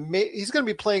to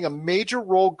be playing a major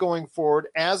role going forward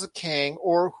as a Kang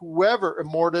or whoever,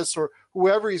 Immortus, or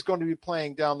whoever he's going to be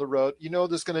playing down the road.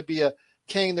 There's going to be a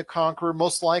Kang the Conqueror,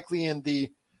 most likely in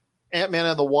the Ant-Man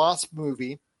and the Wasp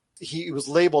movie. He was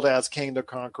labeled as Kang the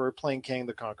Conqueror, playing Kang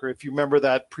the Conqueror, if you remember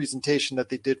that presentation that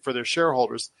they did for their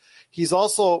shareholders. He's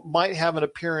also might have an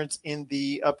appearance in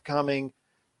the upcoming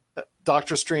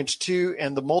Doctor Strange 2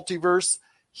 and the Multiverse.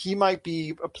 He might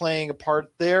be playing a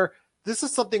part there. This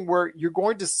is something where you're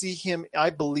going to see him, I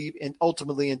believe,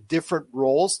 ultimately in different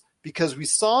roles, because we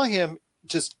saw him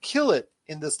just kill it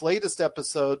in this latest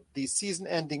episode, the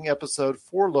season-ending episode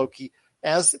for Loki,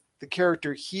 as the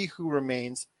character He Who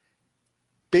Remains.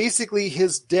 Basically,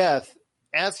 his death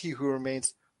as He Who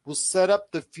Remains will set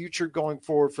up the future going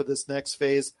forward for this next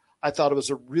phase. I thought it was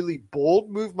a really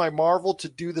bold move by Marvel to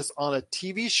do this on a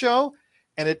TV show,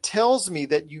 and it tells me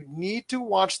that you need to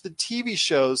watch the TV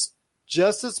shows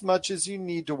just as much as you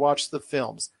need to watch the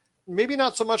films. Maybe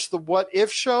not so much the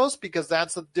what-if shows, because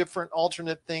that's a different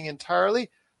alternate thing entirely,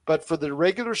 but for the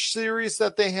regular series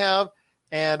that they have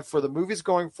and for the movies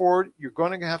going forward, you're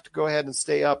going to have to go ahead and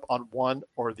stay up on one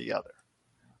or the other.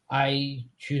 I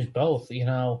choose both.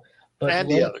 But And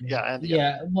the other, yeah, and the other.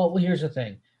 yeah. Well, here's the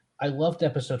thing. I loved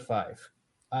episode 5.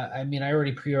 I mean, I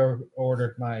already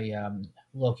pre-ordered my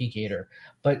Loki Gator,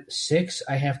 but 6,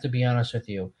 I have to be honest with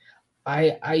you,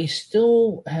 I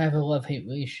still have a love-hate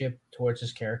relationship towards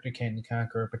this character, Kang the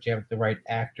Conqueror, but you have the right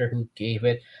actor who gave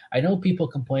it. I know people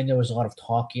complained there was a lot of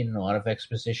talking and a lot of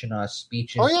exposition on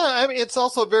speeches. Oh yeah, I mean it's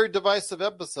also a very divisive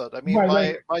episode. I mean,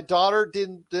 my daughter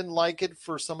didn't like it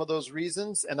for some of those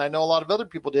reasons, and I know a lot of other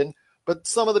people didn't. But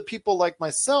some of the people like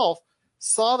myself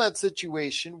saw that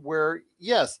situation where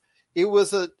yes, it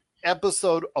was an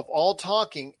episode of all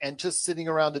talking and just sitting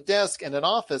around a desk in an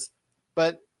office,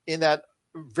 but in that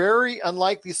very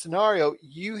unlikely scenario,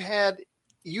 you hit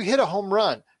a home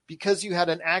run because you had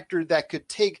an actor that could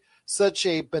take such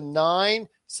a benign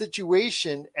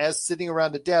situation as sitting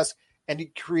around a desk, and he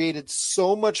created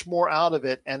so much more out of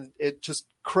it. And it just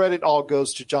credit all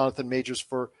goes to Jonathan Majors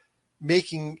for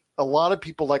making a lot of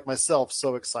people like myself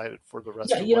so excited for the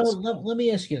rest of the let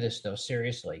me ask you this though,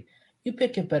 seriously. You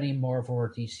pick up any Marvel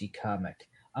or DC comic,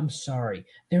 I'm sorry.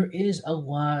 There is a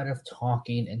lot of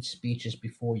talking and speeches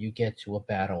before you get to a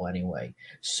battle anyway.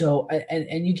 So,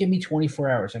 and you give me 24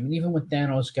 hours. I mean, even when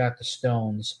Thanos got the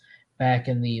stones back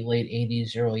in the late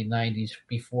 80s, early 90s,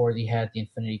 before he had the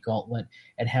Infinity Gauntlet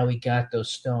and how he got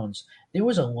those stones, there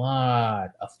was a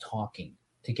lot of talking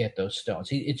to get those stones.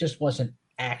 It just wasn't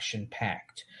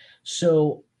action-packed.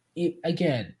 So,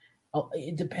 again,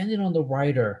 depending on the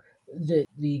writer,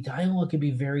 the dialogue can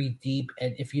be very deep,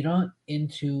 and if you're not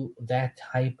into that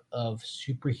type of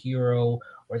superhero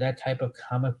or that type of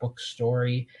comic book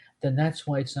story, then that's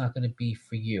why it's not going to be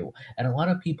for you. And a lot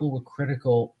of people were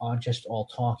critical on just all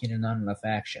talking and not enough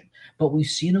action. But we've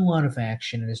seen a lot of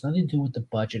action, and it has nothing to do with the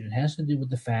budget. It has to do with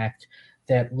the fact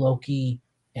that Loki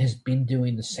has been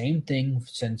doing the same thing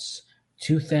since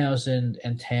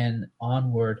 2010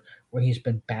 onward, where he's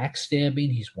been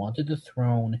backstabbing, he's wanted the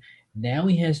throne. Now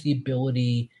he has the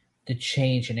ability to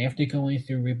change, and after going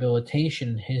through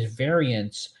rehabilitation, his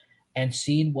variants, and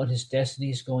seeing what his destiny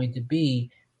is going to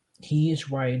be, he is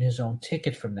writing his own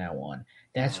ticket from now on.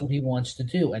 That's what he wants to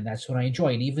do, and that's what I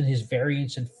enjoy. And even his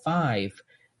variants in 5,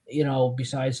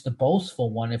 besides the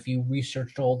boastful one, if you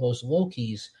researched all those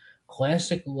Lokis,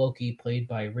 classic Loki, played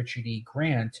by Richard E.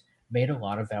 Grant, made a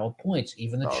lot of valid points.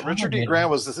 Even the Richard E. Grant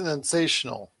was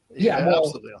sensational. Yeah, well,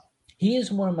 absolutely. He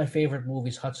is one of my favorite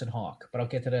movies, Hudson Hawk, but I'll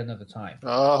get to that another time.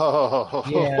 Oh,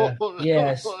 yeah,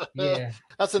 yes, yeah.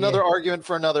 That's another argument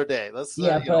for another day. Let's, you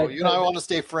and I want to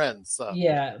stay friends. So.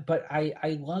 Yeah, but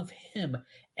I love him,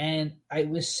 and I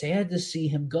was sad to see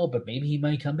him go, but maybe he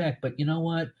might come back. But you know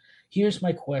what? Here's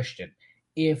my question.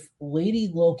 If Lady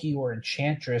Loki or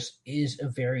Enchantress is a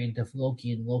variant of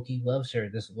Loki and Loki loves her,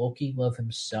 does Loki love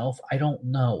himself? I don't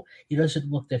know. He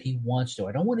doesn't look that he wants to.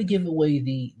 I don't want to give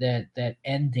away that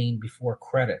ending before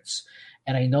credits.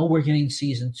 And I know we're getting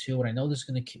season 2, and I know this is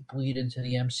going to bleed into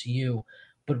the MCU,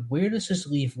 but where does this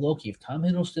leave Loki? If Tom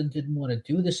Hiddleston didn't want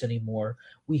to do this anymore,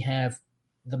 we have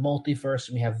the multiverse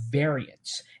and we have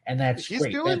variants, and that's he's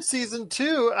great. Doing season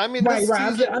 2. I mean, right.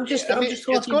 I'm just talking.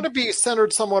 It's going to be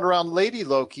centered somewhat around Lady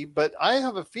Loki, but I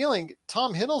have a feeling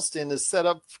Tom Hiddleston is set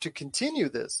up to continue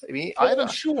this. I mean, I'm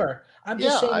sure. I'm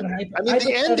just saying. I mean,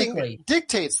 the ending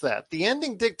dictates that. The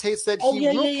ending dictates that he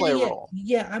will play a role.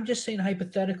 Yeah, I'm just saying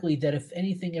hypothetically that if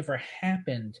anything ever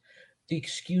happened, the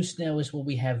excuse now is, well,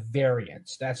 we have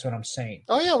variants. That's what I'm saying.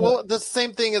 Oh, yeah. Well, the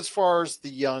same thing as far as the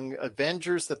Young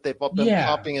Avengers that they've been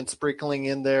popping and sprinkling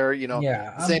in there.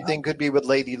 The same thing could be with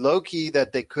Lady Loki,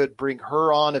 that they could bring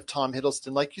her on if Tom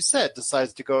Hiddleston, like you said,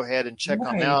 decides to go ahead and check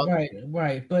on out.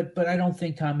 Right. But I don't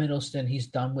think Tom Hiddleston, he's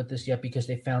done with this yet, because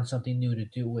they found something new to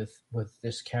do with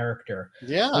this character.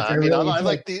 Yeah. I mean, I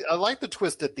like the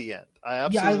twist at the end. I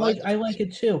absolutely I like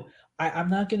it too.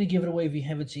 I'm not going to give it away if you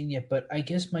haven't seen yet, but I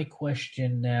guess my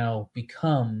question now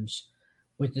becomes,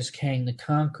 with this Kang the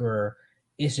Conqueror,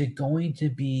 is it going to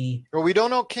be... Well, we don't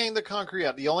know Kang the Conqueror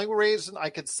yet. The only reason I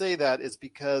could say that is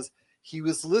because he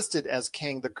was listed as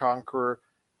Kang the Conqueror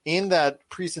in that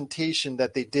presentation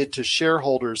that they did to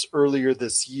shareholders earlier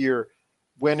this year,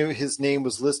 when his name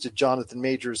was listed, Jonathan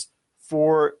Majors,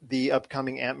 for the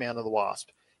upcoming Ant-Man and the Wasp.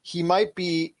 He might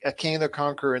be a Kang the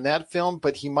Conqueror in that film,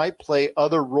 but he might play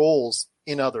other roles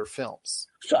in other films.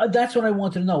 So that's what I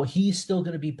wanted to know. He's still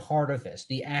going to be part of this,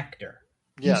 the actor.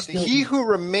 He who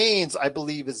remains, I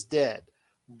believe, is dead.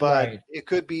 But it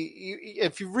could be,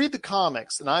 if you read the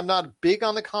comics, and I'm not big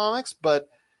on the comics, but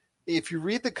if you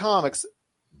read the comics,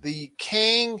 the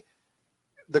Kang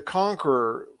the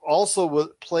Conqueror also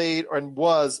played and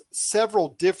was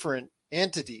several different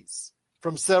entities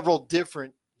from several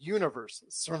different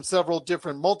universes, from several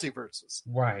different multiverses.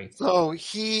 Right. So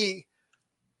he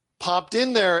popped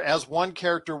in there as one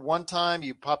character one time,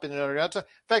 you pop in another time.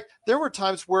 In fact, there were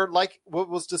times where, like what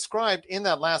was described in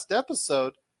that last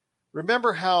episode,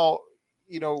 remember how,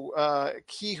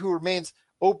 He Who Remains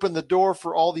opened the door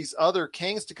for all these other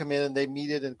Kangs to come in, and they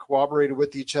meted and cooperated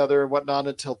with each other and whatnot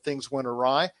until things went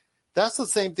awry. That's the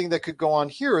same thing that could go on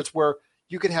here. It's where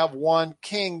you could have one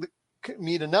Kang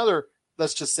meet another,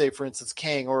 let's just say, for instance,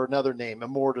 Kang, or another name,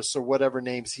 Immortus, or whatever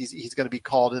names he's going to be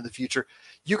called in the future.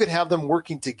 You could have them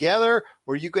working together,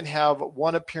 or you can have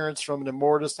one appearance from an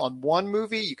Immortus on one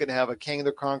movie. You can have a Kang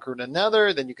the Conqueror in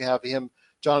another. Then you can have him,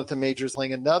 Jonathan Majors,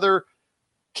 playing another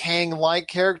Kang-like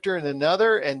character in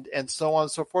another, and so on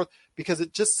and so forth, because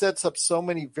it just sets up so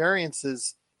many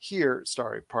variances here.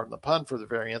 Sorry, pardon the pun for the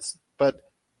variance, but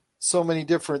so many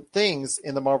different things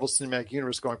in the Marvel Cinematic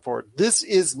Universe going forward. This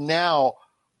is now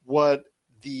what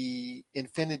the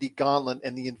Infinity Gauntlet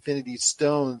and the Infinity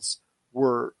Stones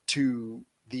were to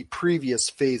the previous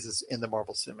phases in the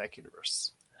Marvel Cinematic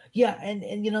Universe. Yeah,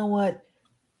 and you know what?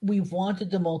 We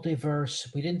wanted the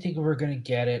multiverse. We didn't think we were going to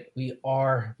get it. We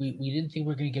didn't think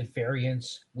we were going to get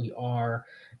variants. We are.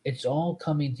 It's all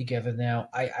coming together now.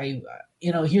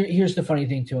 Here's the funny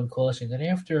thing too in closing, that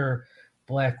after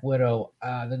Black Widow,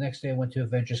 the next day I went to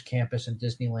Avengers Campus in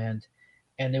Disneyland,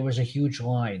 and there was a huge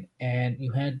line, and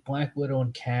you had Black Widow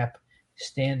and Cap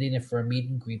standing in for a meet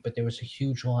and greet, but there was a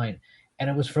huge line, and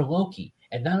it was for Loki.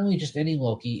 And not only just any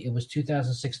Loki, it was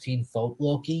 2016 Vote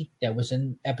Loki that was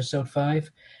in episode 5.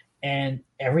 And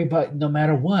everybody, no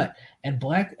matter what, and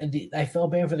I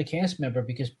felt bad for the cast member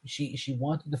because she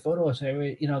wanted the photo. So,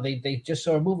 they just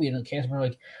saw a movie, and the cast member were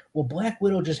like, well, Black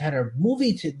Widow just had a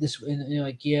movie to this. And they're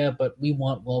like, yeah, but we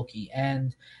want Loki.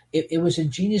 And it was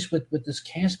ingenious with this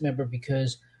cast member,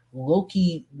 because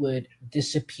Loki would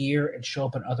disappear and show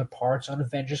up in other parts on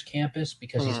Avengers Campus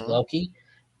because he's Loki.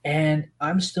 And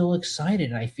I'm still excited,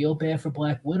 and I feel bad for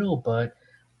Black Widow, but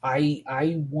I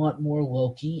want more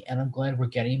Loki, and I'm glad we're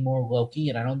getting more Loki,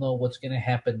 and I don't know what's going to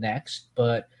happen next,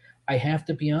 but I have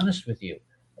to be honest with you.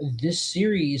 This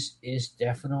series is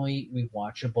definitely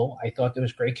rewatchable. I thought there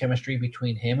was great chemistry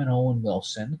between him and Owen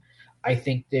Wilson. I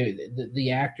think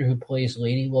the actor who plays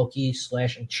Lady Loki /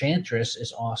 Enchantress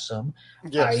is awesome.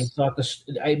 Yes.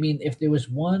 If there was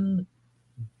one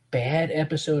bad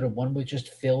episode and one with just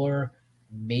filler,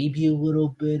 maybe a little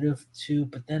bit of two,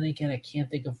 but then again, I can't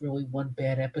think of really one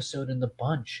bad episode in the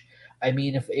bunch. I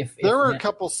mean, if there were a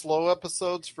couple slow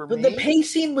episodes for me, the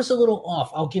pacing was a little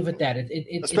off. I'll give it that.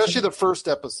 Especially the first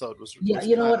episode was. Yeah,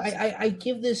 you know what? I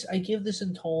give this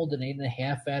Untold an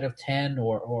 8.5 out of 10,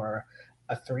 or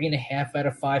a 3.5 out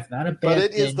of 5. Not a bad. But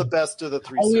it thing. is the best of the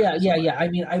three. Oh yeah. I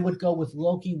mean, I would go with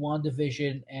Loki,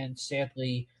 WandaVision, and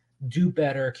sadly, do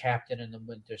better, Captain and the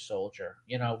Winter Soldier.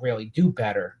 Really do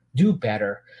better.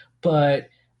 But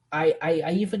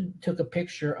I even took a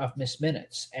picture of Miss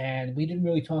Minutes, and we didn't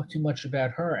really talk too much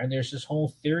about her. And there's this whole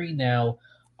theory now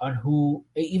on who,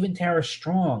 even Tara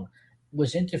Strong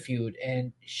was interviewed,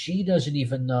 and she doesn't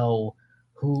even know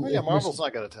who. Oh, yeah, Marvel's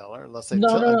not going to tell her unless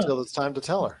until it's time to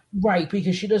tell her. Right,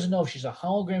 because she doesn't know if she's a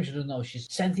hologram. She doesn't know if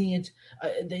she's sentient.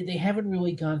 They haven't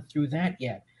really gone through that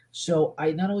yet. So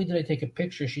not only did I take a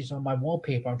picture, she's on my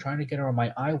wallpaper. I'm trying to get her on my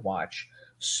iWatch.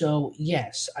 So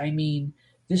yes, I mean,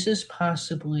 this is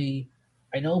possibly.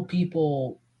 I know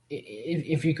people.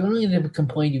 If you're going to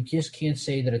complain, you just can't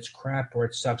say that it's crap or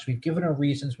it sucks. We've given our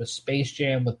reasons with Space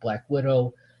Jam, with Black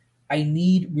Widow. I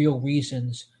need real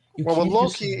reasons. With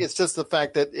Loki, it's just the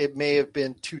fact that it may have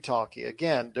been too talky.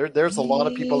 Again, there's a lot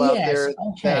of people out there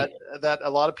that a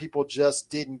lot of people just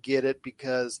didn't get it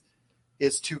because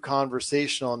it's too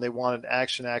conversational and they wanted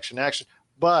action.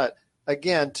 But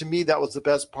again, to me, that was the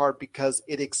best part because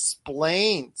it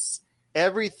explains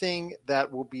everything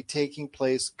that will be taking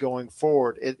place going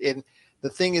forward. And the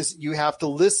thing is, you have to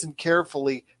listen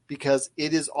carefully because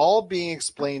it is all being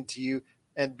explained to you.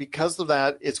 And because of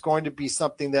that, it's going to be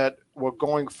something that,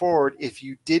 going forward, if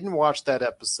you didn't watch that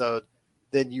episode,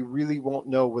 then you really won't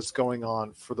know what's going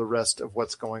on for the rest of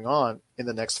what's going on in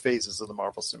the next phases of the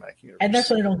Marvel Cinematic Universe. And that's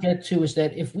what I don't get to, is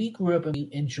that if we grew up and we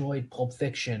enjoyed Pulp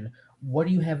Fiction, what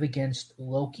do you have against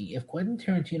Loki? If Quentin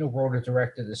Tarantino wrote or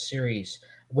directed the series,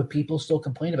 would people still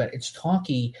complain about it? It's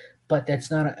talky, but that's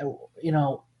not,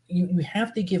 you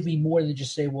have to give me more than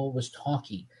just say, well, it was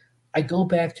talky. I go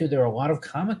back to, there are a lot of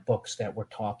comic books that were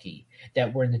talky,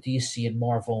 that were in the DC and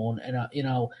Marvel, and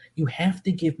you have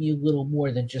to give me a little more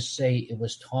than just say it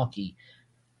was talky.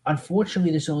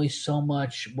 Unfortunately, there's only so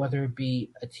much, whether it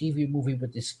be a TV movie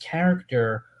with this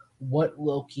character, what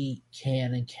Loki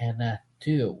can and cannot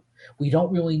do. We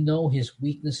don't really know his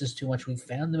weaknesses too much. We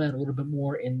found them out a little bit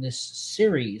more in this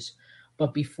series,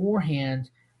 but beforehand,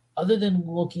 other than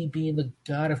Loki being the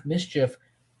god of mischief,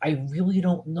 I really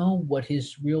don't know what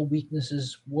his real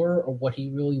weaknesses were or what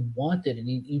he really wanted. And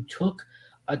you took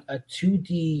a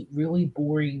 2D, really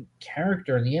boring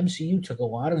character, and the MCU took a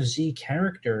lot of Z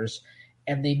characters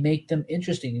and they make them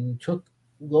interesting. And you took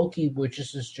Loki, which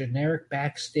is this generic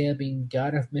backstabbing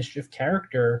god of mischief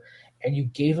character, and you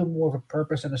gave him more of a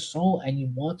purpose and a soul, and you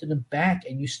wanted him back,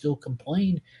 and you still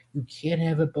complained. You can't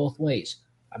have it both ways.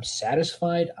 I'm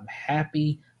satisfied. I'm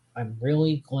happy. I'm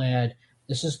really glad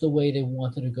this is the way they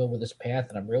wanted to go with this path,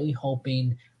 and I'm really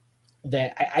hoping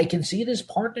that I can see this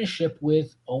partnership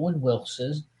with Owen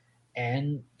Wilson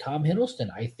and Tom Hiddleston.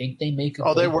 I think they make a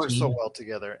they great work team. so well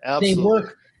together.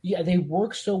 Absolutely. They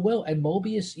work so well. And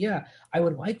Mobius, I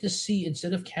would like to see,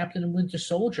 instead of Captain and Winter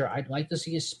Soldier, I'd like to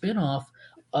see a spin-off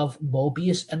of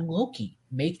Mobius and Loki.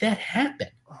 Make that happen.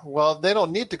 Well, they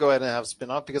don't need to go ahead and have a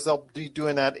spin-off because they'll be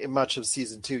doing that in much of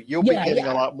season 2. You'll be getting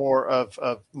a lot more of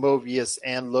Mobius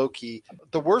and Loki.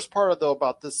 The worst part, though,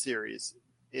 about this series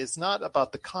is not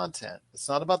about the content. It's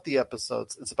not about the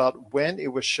episodes. It's about when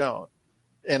it was shown.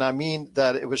 And I mean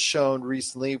that it was shown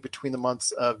recently between the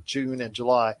months of June and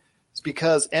July. It's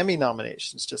because Emmy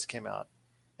nominations just came out.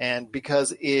 And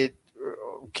because it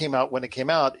came out when it came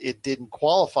out, it didn't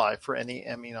qualify for any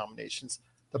Emmy nominations.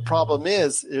 The problem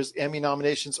is Emmy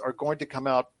nominations are going to come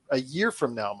out a year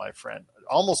from now, my friend,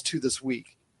 almost to this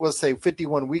week. Let's say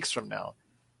 51 weeks from now.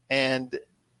 And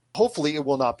hopefully it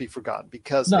will not be forgotten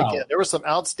because, again, there was some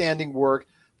outstanding work.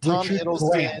 Tom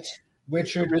Hiddleston,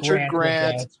 Richard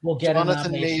Grant,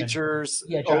 Jonathan Majors,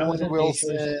 Owen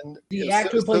Wilson. The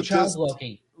actor who played Child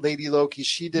Loki. Lady Loki,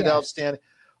 she did outstanding.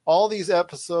 All these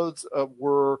episodes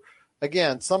were,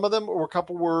 again, some of them were, a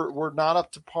couple were not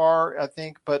up to par, I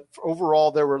think, but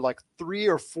overall there were like 3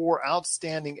 or 4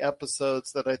 outstanding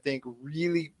episodes that I think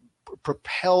really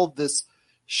propelled this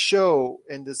show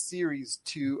and this series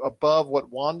to above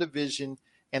what WandaVision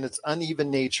and its uneven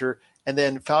nature, and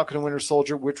then Falcon and Winter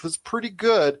Soldier, which was pretty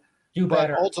good, but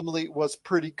ultimately was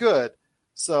pretty good.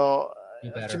 So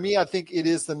to me, I think it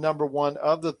is the number one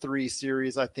of the 3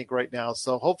 series, I think, right now.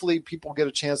 So hopefully people get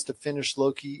a chance to finish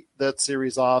Loki, that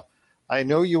series off. I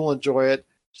know you will enjoy it.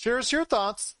 Share us your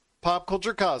thoughts,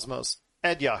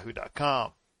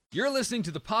 popculturecosmos@yahoo.com. You're listening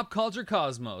to the Pop Culture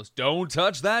Cosmos. Don't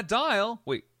touch that dial.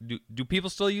 Wait, do people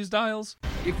still use dials?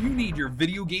 If you need your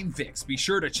video game fix, be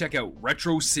sure to check out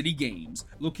Retro City Games.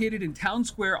 Located in Town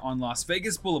Square on Las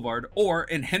Vegas Boulevard or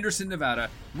in Henderson, Nevada,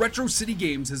 Retro City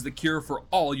Games has the cure for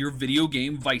all your video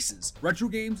game vices. Retro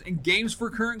games and games for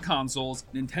current consoles,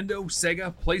 Nintendo,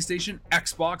 Sega, PlayStation,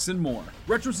 Xbox, and more.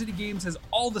 Retro City Games has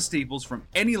all the staples from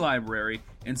any library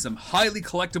and some highly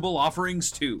collectible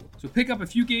offerings too. So pick up a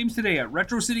few games today at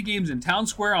Retro City Games in Town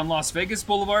Square on Las Vegas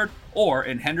Boulevard or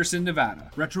in Henderson,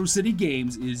 Nevada. Retro City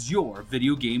Games is your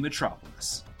video game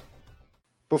metropolis.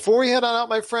 Before we head on out,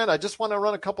 my friend, I just want to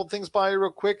run a couple things by you real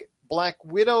quick. Black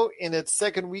Widow in its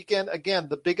second weekend. Again,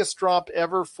 the biggest drop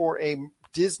ever for a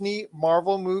Disney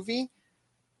Marvel movie,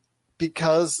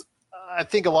 because I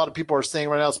think a lot of people are saying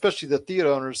right now, especially the theater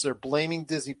owners, they're blaming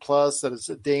Disney Plus that it's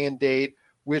a day and date,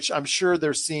 which I'm sure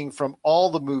they're seeing from all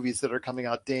the movies that are coming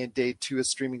out day and date to a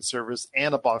streaming service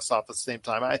and a box office at the same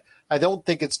time. I don't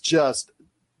think it's just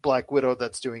Black Widow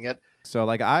that's doing it. So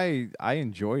like I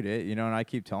enjoyed it, and I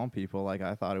keep telling people like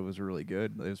I thought it was really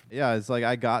good. It's like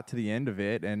I got to the end of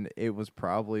it and it was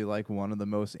probably like one of the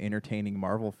most entertaining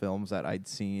Marvel films that I'd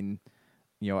seen,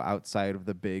 outside of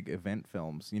the big event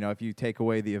films. If you take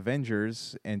away the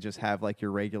Avengers and just have like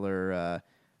your regular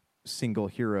single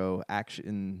hero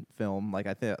action film, like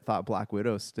I thought Black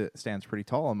Widow stands pretty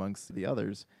tall amongst the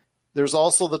others. There's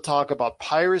also the talk about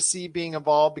piracy being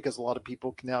involved because a lot of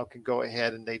people now can go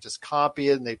ahead and they just copy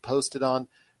it and they post it on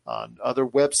other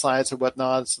websites or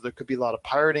whatnot. So there could be a lot of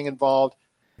pirating involved.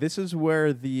 This is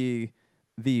where the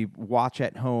watch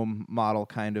at home model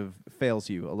kind of fails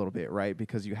you a little bit, right?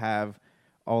 Because you have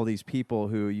all these people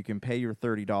who you can pay your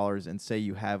 $30 and say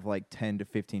you have like 10 to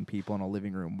 15 people in a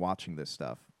living room watching this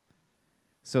stuff.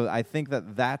 So I think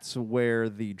that's where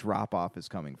the drop-off is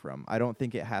coming from. I don't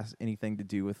think it has anything to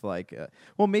do with like,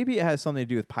 well, maybe it has something to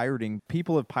do with pirating.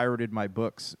 People have pirated my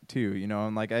books too,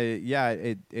 and like,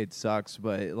 it sucks,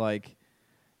 but like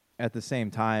at the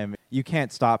same time, you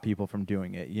can't stop people from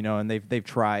doing it, and they've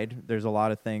tried. There's a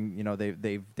lot of things,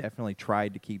 they've definitely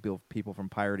tried to keep people from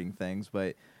pirating things,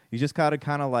 but you just gotta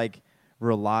kind of like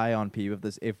rely on people.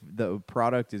 If the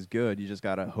product is good, you just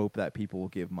gotta hope that people will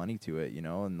give money to it,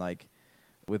 and like.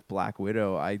 With Black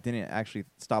Widow, I didn't actually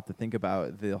stop to think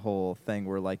about the whole thing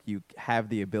where like you have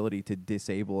the ability to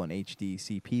disable an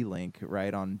HDCP link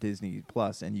right on Disney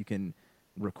Plus and you can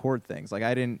record things. Like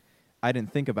I didn't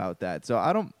think about that. So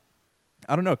I don't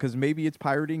I don't know, because maybe it's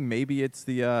pirating, maybe it's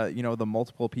the the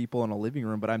multiple people in a living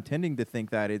room, but I'm tending to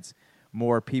think that it's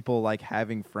more people like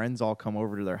having friends all come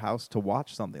over to their house to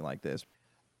watch something like this.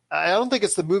 I don't think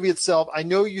it's the movie itself. I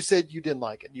know you said you didn't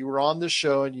like it. You were on the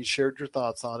show and you shared your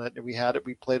thoughts on it, and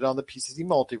we played it on the PCC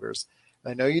Multiverse.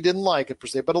 I know you didn't like it per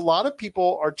se, but a lot of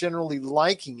people are generally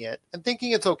liking it and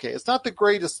thinking it's okay. It's not the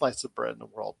greatest slice of bread in the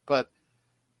world, but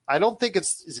I don't think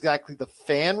it's exactly the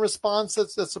fan response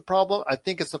that's a problem. I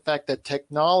think it's the fact that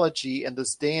technology and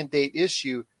this day and date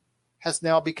issue has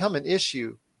now become an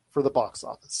issue for the box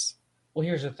office. Well,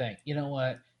 here's the thing. You know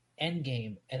what?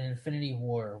 Endgame and Infinity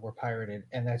War were pirated,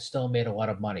 and that still made a lot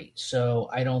of money. So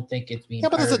I don't think it's being. Yeah,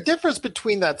 but pirated. there's a difference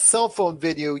between that cell phone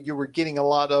video you were getting a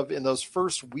lot of in those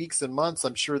first weeks and months.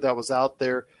 I'm sure that was out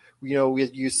there. You know, we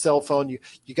use cell phone.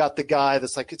 You got the guy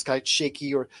that's like, it's kind of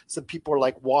shaky, or some people are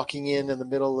like walking in the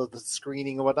middle of the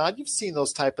screening and whatnot. You've seen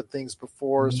those type of things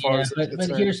before. As far as but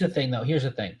here's the thing, though. Here's the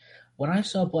thing. When I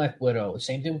saw Black Widow,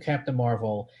 same thing with Captain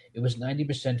Marvel. It was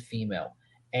 90% female,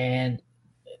 and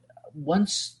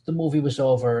once the movie was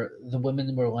over, the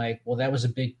women were like, well, that was a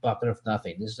big bucket of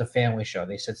nothing. This is a family show.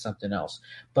 They said something else.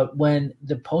 But when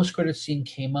the post-credit scene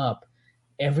came up,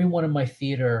 everyone in my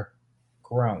theater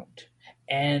groaned.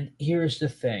 And here's the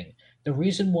thing. The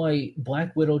reason why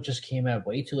Black Widow just came out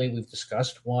way too late, we've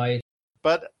discussed why.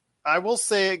 But I will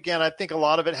say again, I think a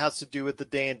lot of it has to do with the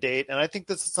day and date. And I think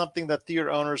this is something that theater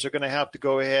owners are going to have to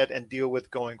go ahead and deal with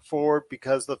going forward,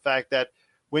 because the fact that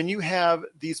when you have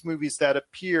these movies that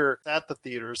appear at the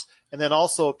theaters and then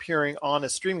also appearing on a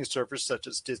streaming service such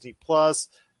as Disney Plus,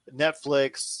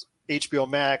 Netflix, HBO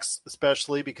Max,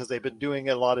 especially because they've been doing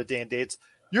a lot of day and dates,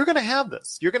 you're going to have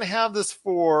this. You're going to have this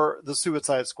for the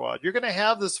Suicide Squad. You're going to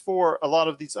have this for a lot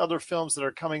of these other films that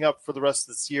are coming up for the rest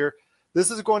of this year.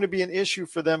 This is going to be an issue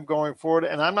for them going forward,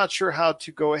 and I'm not sure how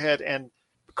to go ahead and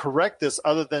correct this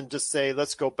other than just say,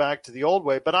 let's go back to the old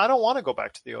way. But I don't want to go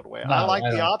back to the old way. No, I like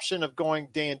the option of going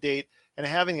day and date and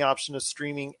having the option of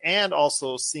streaming and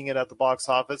also seeing it at the box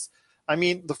office. I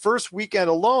mean, the first weekend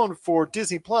alone for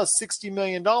Disney Plus, $60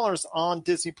 million on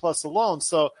Disney Plus alone.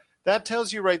 So that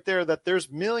tells you right there that there's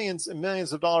millions and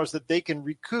millions of dollars that they can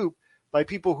recoup by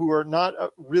people who are not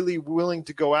really willing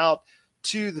to go out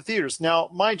to the theaters.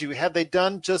 Now, mind you, had they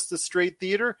done just the straight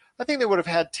theater, I think they would have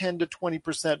had 10 to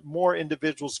 20% more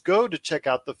individuals go to check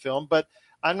out the film, but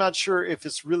I'm not sure if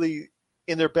it's really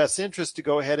in their best interest to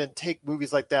go ahead and take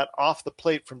movies like that off the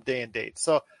plate from day and date.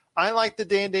 So I like the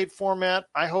day and date format.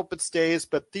 I hope it stays,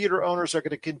 but theater owners are going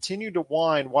to continue to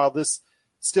whine while this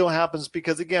still happens,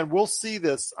 because again, we'll see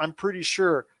this, I'm pretty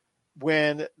sure,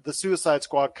 when the Suicide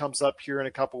Squad comes up here in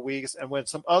a couple weeks, and when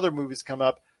some other movies come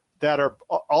up that are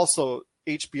also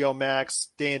HBO Max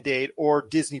day and date or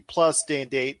Disney Plus day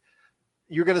and date.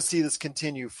 You're going to see this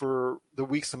continue for the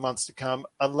weeks and months to come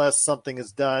unless something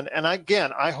is done. And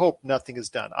again, I hope nothing is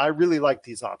done. I really like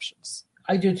these options.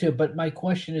 I do too, but my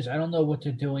question is, I don't know what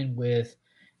they're doing with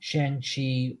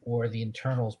Shang-Chi or the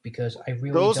Internals, because I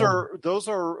really those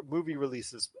are movie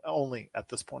releases only at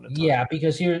this point in time. Yeah,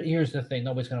 because here's the thing: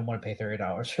 nobody's going to want to pay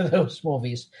 $30 for those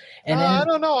movies. And then, I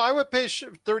don't know. I would pay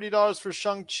 $30 for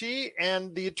Shang-Chi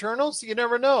and the Eternals. You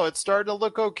never know. It's starting to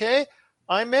look okay.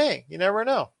 I may. You never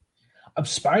know.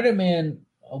 Spider-Man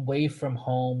Away From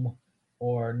Home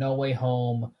or No Way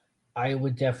Home, I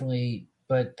would definitely.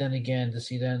 But then again, to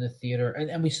see that in the theater,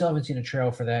 and we still haven't seen a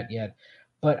trailer for that yet.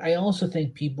 But I also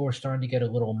think people are starting to get a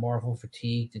little Marvel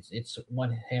fatigued. It's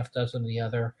one half dozen of the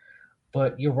other.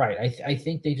 But you're right. I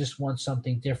think they just want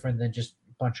something different than just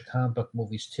a bunch of comic book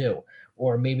movies too.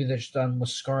 Or maybe they're just done with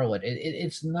Scarlet.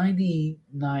 It's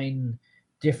 99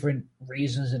 different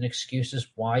reasons and excuses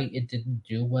why it didn't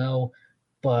do well.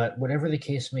 But whatever the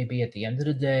case may be, at the end of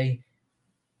the day,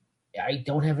 I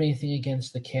don't have anything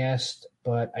against the cast,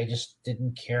 but I just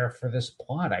didn't care for this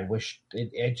plot. I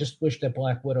just wish that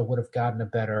Black Widow would have gotten a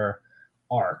better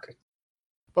arc.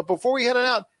 But before we head on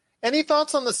out, any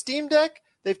thoughts on the Steam Deck?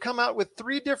 They've come out with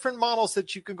 3 different models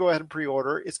that you can go ahead and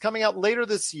pre-order. It's coming out later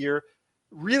this year.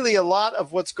 Really, a lot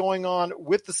of what's going on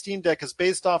with the Steam Deck is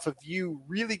based off of you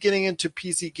really getting into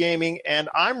PC gaming, and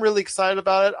I'm really excited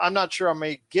about it. I'm not sure I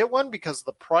may get one because of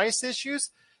the price issues.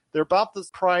 They're about the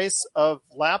price of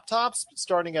laptops,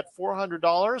 starting at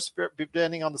 $400,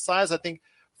 depending on the size. I think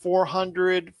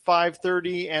 $400,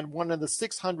 $530, and one in the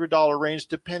 $600 range,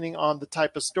 depending on the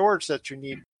type of storage that you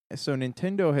need. So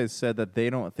Nintendo has said that they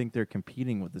don't think they're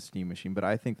competing with the Steam machine, but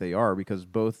I think they are, because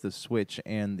both the Switch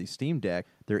and the Steam Deck,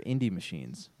 they're indie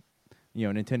machines. You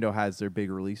know, Nintendo has their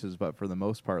big releases, but for the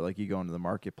most part, like you go into the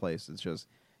marketplace, it's just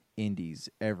indies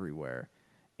everywhere.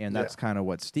 And that's kind of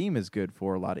what Steam is good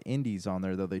for, a lot of indies on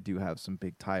there, though they do have some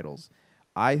big titles.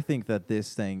 I think that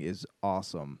this thing is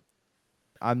awesome.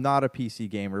 I'm not a PC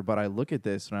gamer, but I look at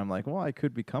this and I'm like, well, I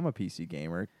could become a PC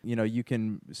gamer. You know, you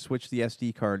can switch the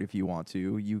SD card if you want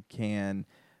to. You can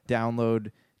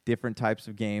download different types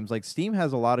of games. Like Steam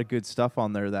has a lot of good stuff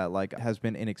on there that like has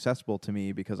been inaccessible to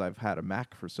me because I've had a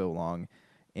Mac for so long.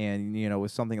 And, you know,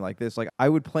 with something like this, like I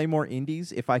would play more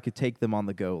indies if I could take them on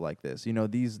the go like this. You know,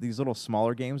 these little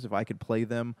smaller games, if I could play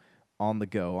them on the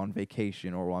go, on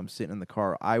vacation, or while I'm sitting in the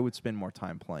car, I would spend more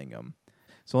time playing them.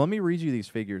 So let me read you these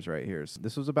figures right here. So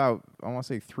this was about, I want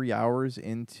to say 3 hours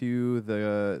into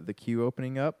the queue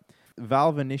opening up.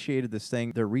 Valve initiated this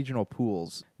thing, their regional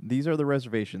pools. These are the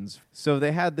reservations. So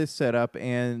they had this set up,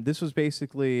 and this was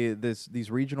basically these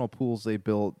regional pools they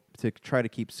built to try to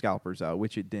keep scalpers out,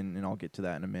 which it didn't, and I'll get to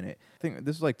that in a minute. I think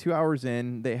this was like 2 hours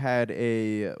in. They had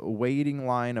a waiting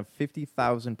line of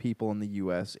 50,000 people in the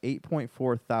U.S.,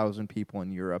 8.4 thousand people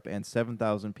in Europe, and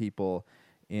 7,000 people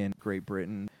in Great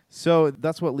Britain. So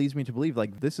that's what leads me to believe,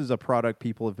 like, this is a product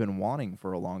people have been wanting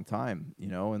for a long time, you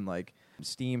know, and like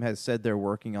Steam has said they're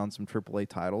working on some AAA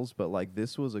titles, but like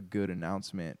this was a good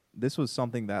announcement. This was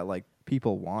something that like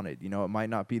people wanted, you know. It might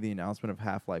not be the announcement of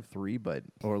Half-Life 3, but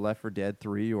or Left 4 Dead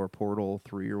 3 or Portal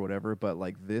 3 or whatever, but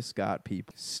like this got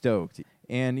people stoked.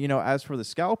 And, you know, as for the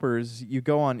scalpers, you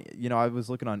go on, you know, I was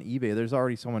looking on eBay, there's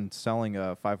already someone selling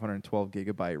a 512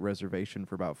 gigabyte reservation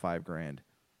for about $5,000.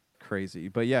 Crazy.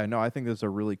 But yeah, no, I think this is a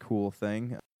really cool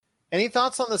thing. Any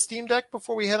thoughts on the Steam Deck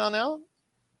before we head on out?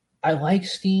 I like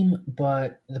Steam,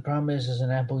 but the problem is, as an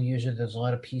Apple user, there's a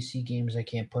lot of PC games I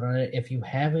can't put on it. If you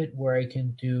have it where I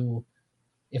can do,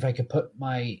 if I could put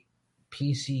my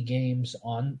PC games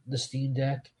on the Steam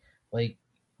Deck, like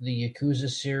the Yakuza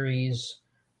series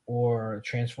or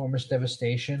Transformers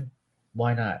Devastation,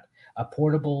 why not? A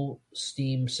portable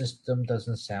Steam system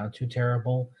doesn't sound too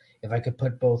terrible. If I could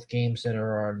put both games that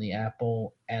are on the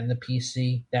Apple and the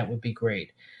PC, that would be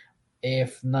great.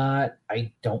 If not,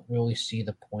 I don't really see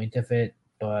the point of it,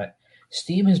 but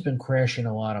Steam has been crashing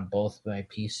a lot on both my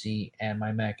PC and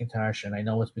my Macintosh, and I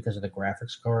know it's because of the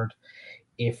graphics card.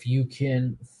 If you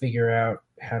can figure out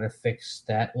how to fix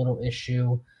that little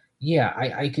issue, yeah,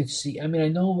 I could see. I mean, I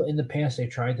know in the past they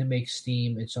tried to make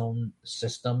Steam its own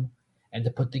system and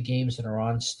to put the games that are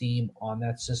on Steam on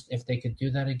that system. If they could do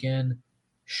that again,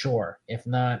 sure. If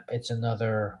not, it's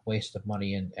another waste of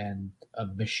money and a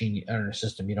machine or a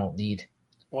system you don't need.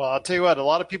 Well, I'll tell you what, a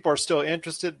lot of people are still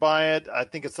interested by it. I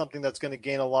think it's something that's going to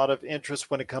gain a lot of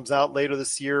interest when it comes out later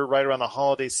this year, right around the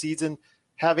holiday season.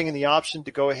 Having the option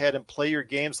to go ahead and play your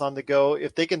games on the go.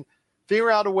 If they can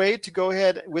figure out a way to go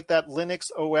ahead with that Linux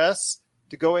OS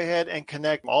to go ahead and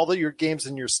connect all of your games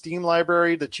in your Steam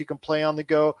library that you can play on the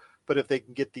go. But if they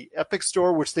can get the Epic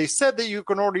Store, which they said that you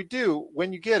can already do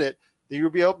when you get it, that you'll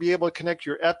be able to connect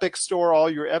your Epic Store, all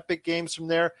your Epic games from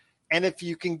there. And if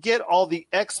you can get all the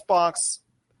Xbox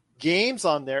games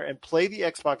on there and play the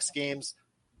Xbox games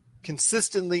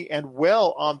consistently and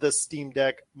well on the Steam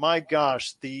Deck, my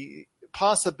gosh, the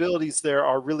possibilities there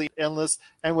are really endless.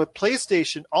 And with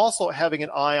PlayStation also having an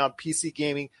eye on PC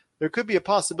gaming, there could be a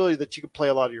possibility that you could play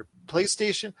a lot of your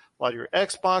PlayStation, a lot of your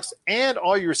Xbox, and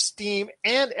all your Steam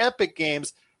and Epic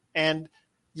games. And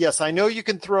yes, I know you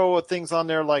can throw things on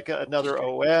there like another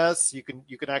OS. You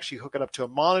can actually hook it up to a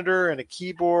monitor and a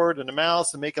keyboard and a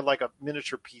mouse and make it like a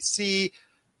miniature PC.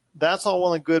 That's all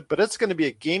well and good, but it's going to be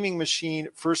a gaming machine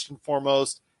first and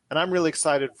foremost, and I'm really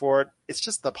excited for it. It's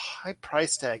just the high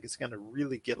price tag is going to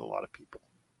really get a lot of people.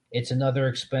 It's another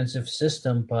expensive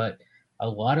system, but a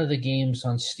lot of the games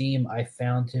on Steam I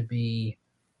found to be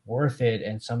worth it,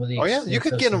 and some of the you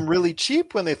could get them really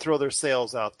cheap when they throw their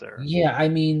sales out there. Yeah, I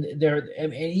mean,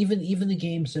 even the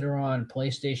games that are on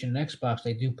PlayStation and Xbox,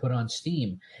 they do put on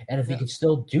Steam, and if you could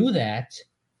still do that,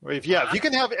 if you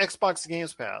can have Xbox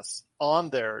Games Pass on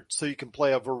there, so you can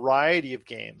play a variety of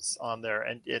games on there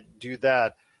and do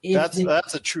that.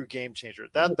 That's a true game changer.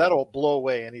 That'll blow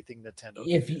away anything Nintendo.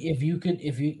 If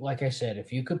you like I said,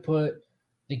 if you could put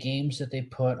the games that they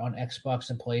put on Xbox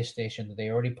and PlayStation that they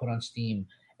already put on Steam,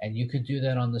 and you could do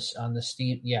that on the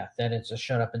Steam, then it's a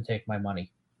shut up and take my money.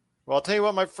 Well, I'll tell you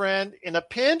what, my friend, in a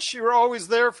pinch, you're always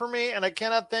there for me, and I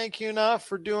cannot thank you enough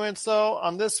for doing so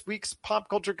on this week's Pop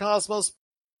Culture Cosmos.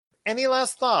 Any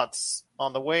last thoughts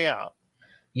on the way out?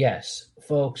 Yes,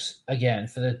 folks, again,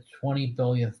 for the 20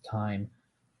 billionth time,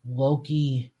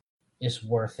 Loki is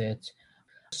worth it.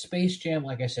 Space Jam,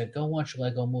 like I said, go watch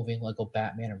Lego Movie, Lego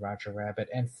Batman, and Roger Rabbit.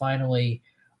 And finally,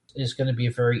 is going to be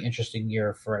a very interesting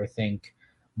year for, I think,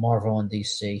 Marvel and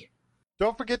DC.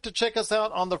 Don't forget to check us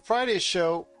out on the Friday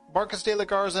show. Marcus De La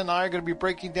Garza and I are going to be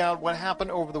breaking down what happened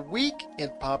over the week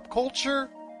in pop culture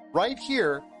right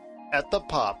here at the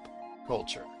Pop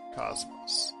Culture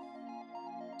cosmos.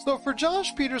 So for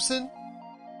Josh Peterson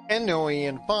and Noe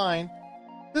Ian Fine,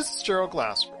 this is Gerald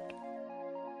Glassford.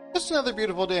 Just another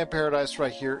beautiful day in paradise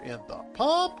right here in the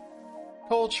Pop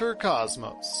Culture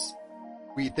Cosmos.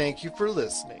 We thank you for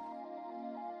listening.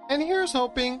 And here's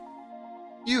hoping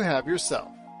you have yourself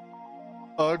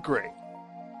a great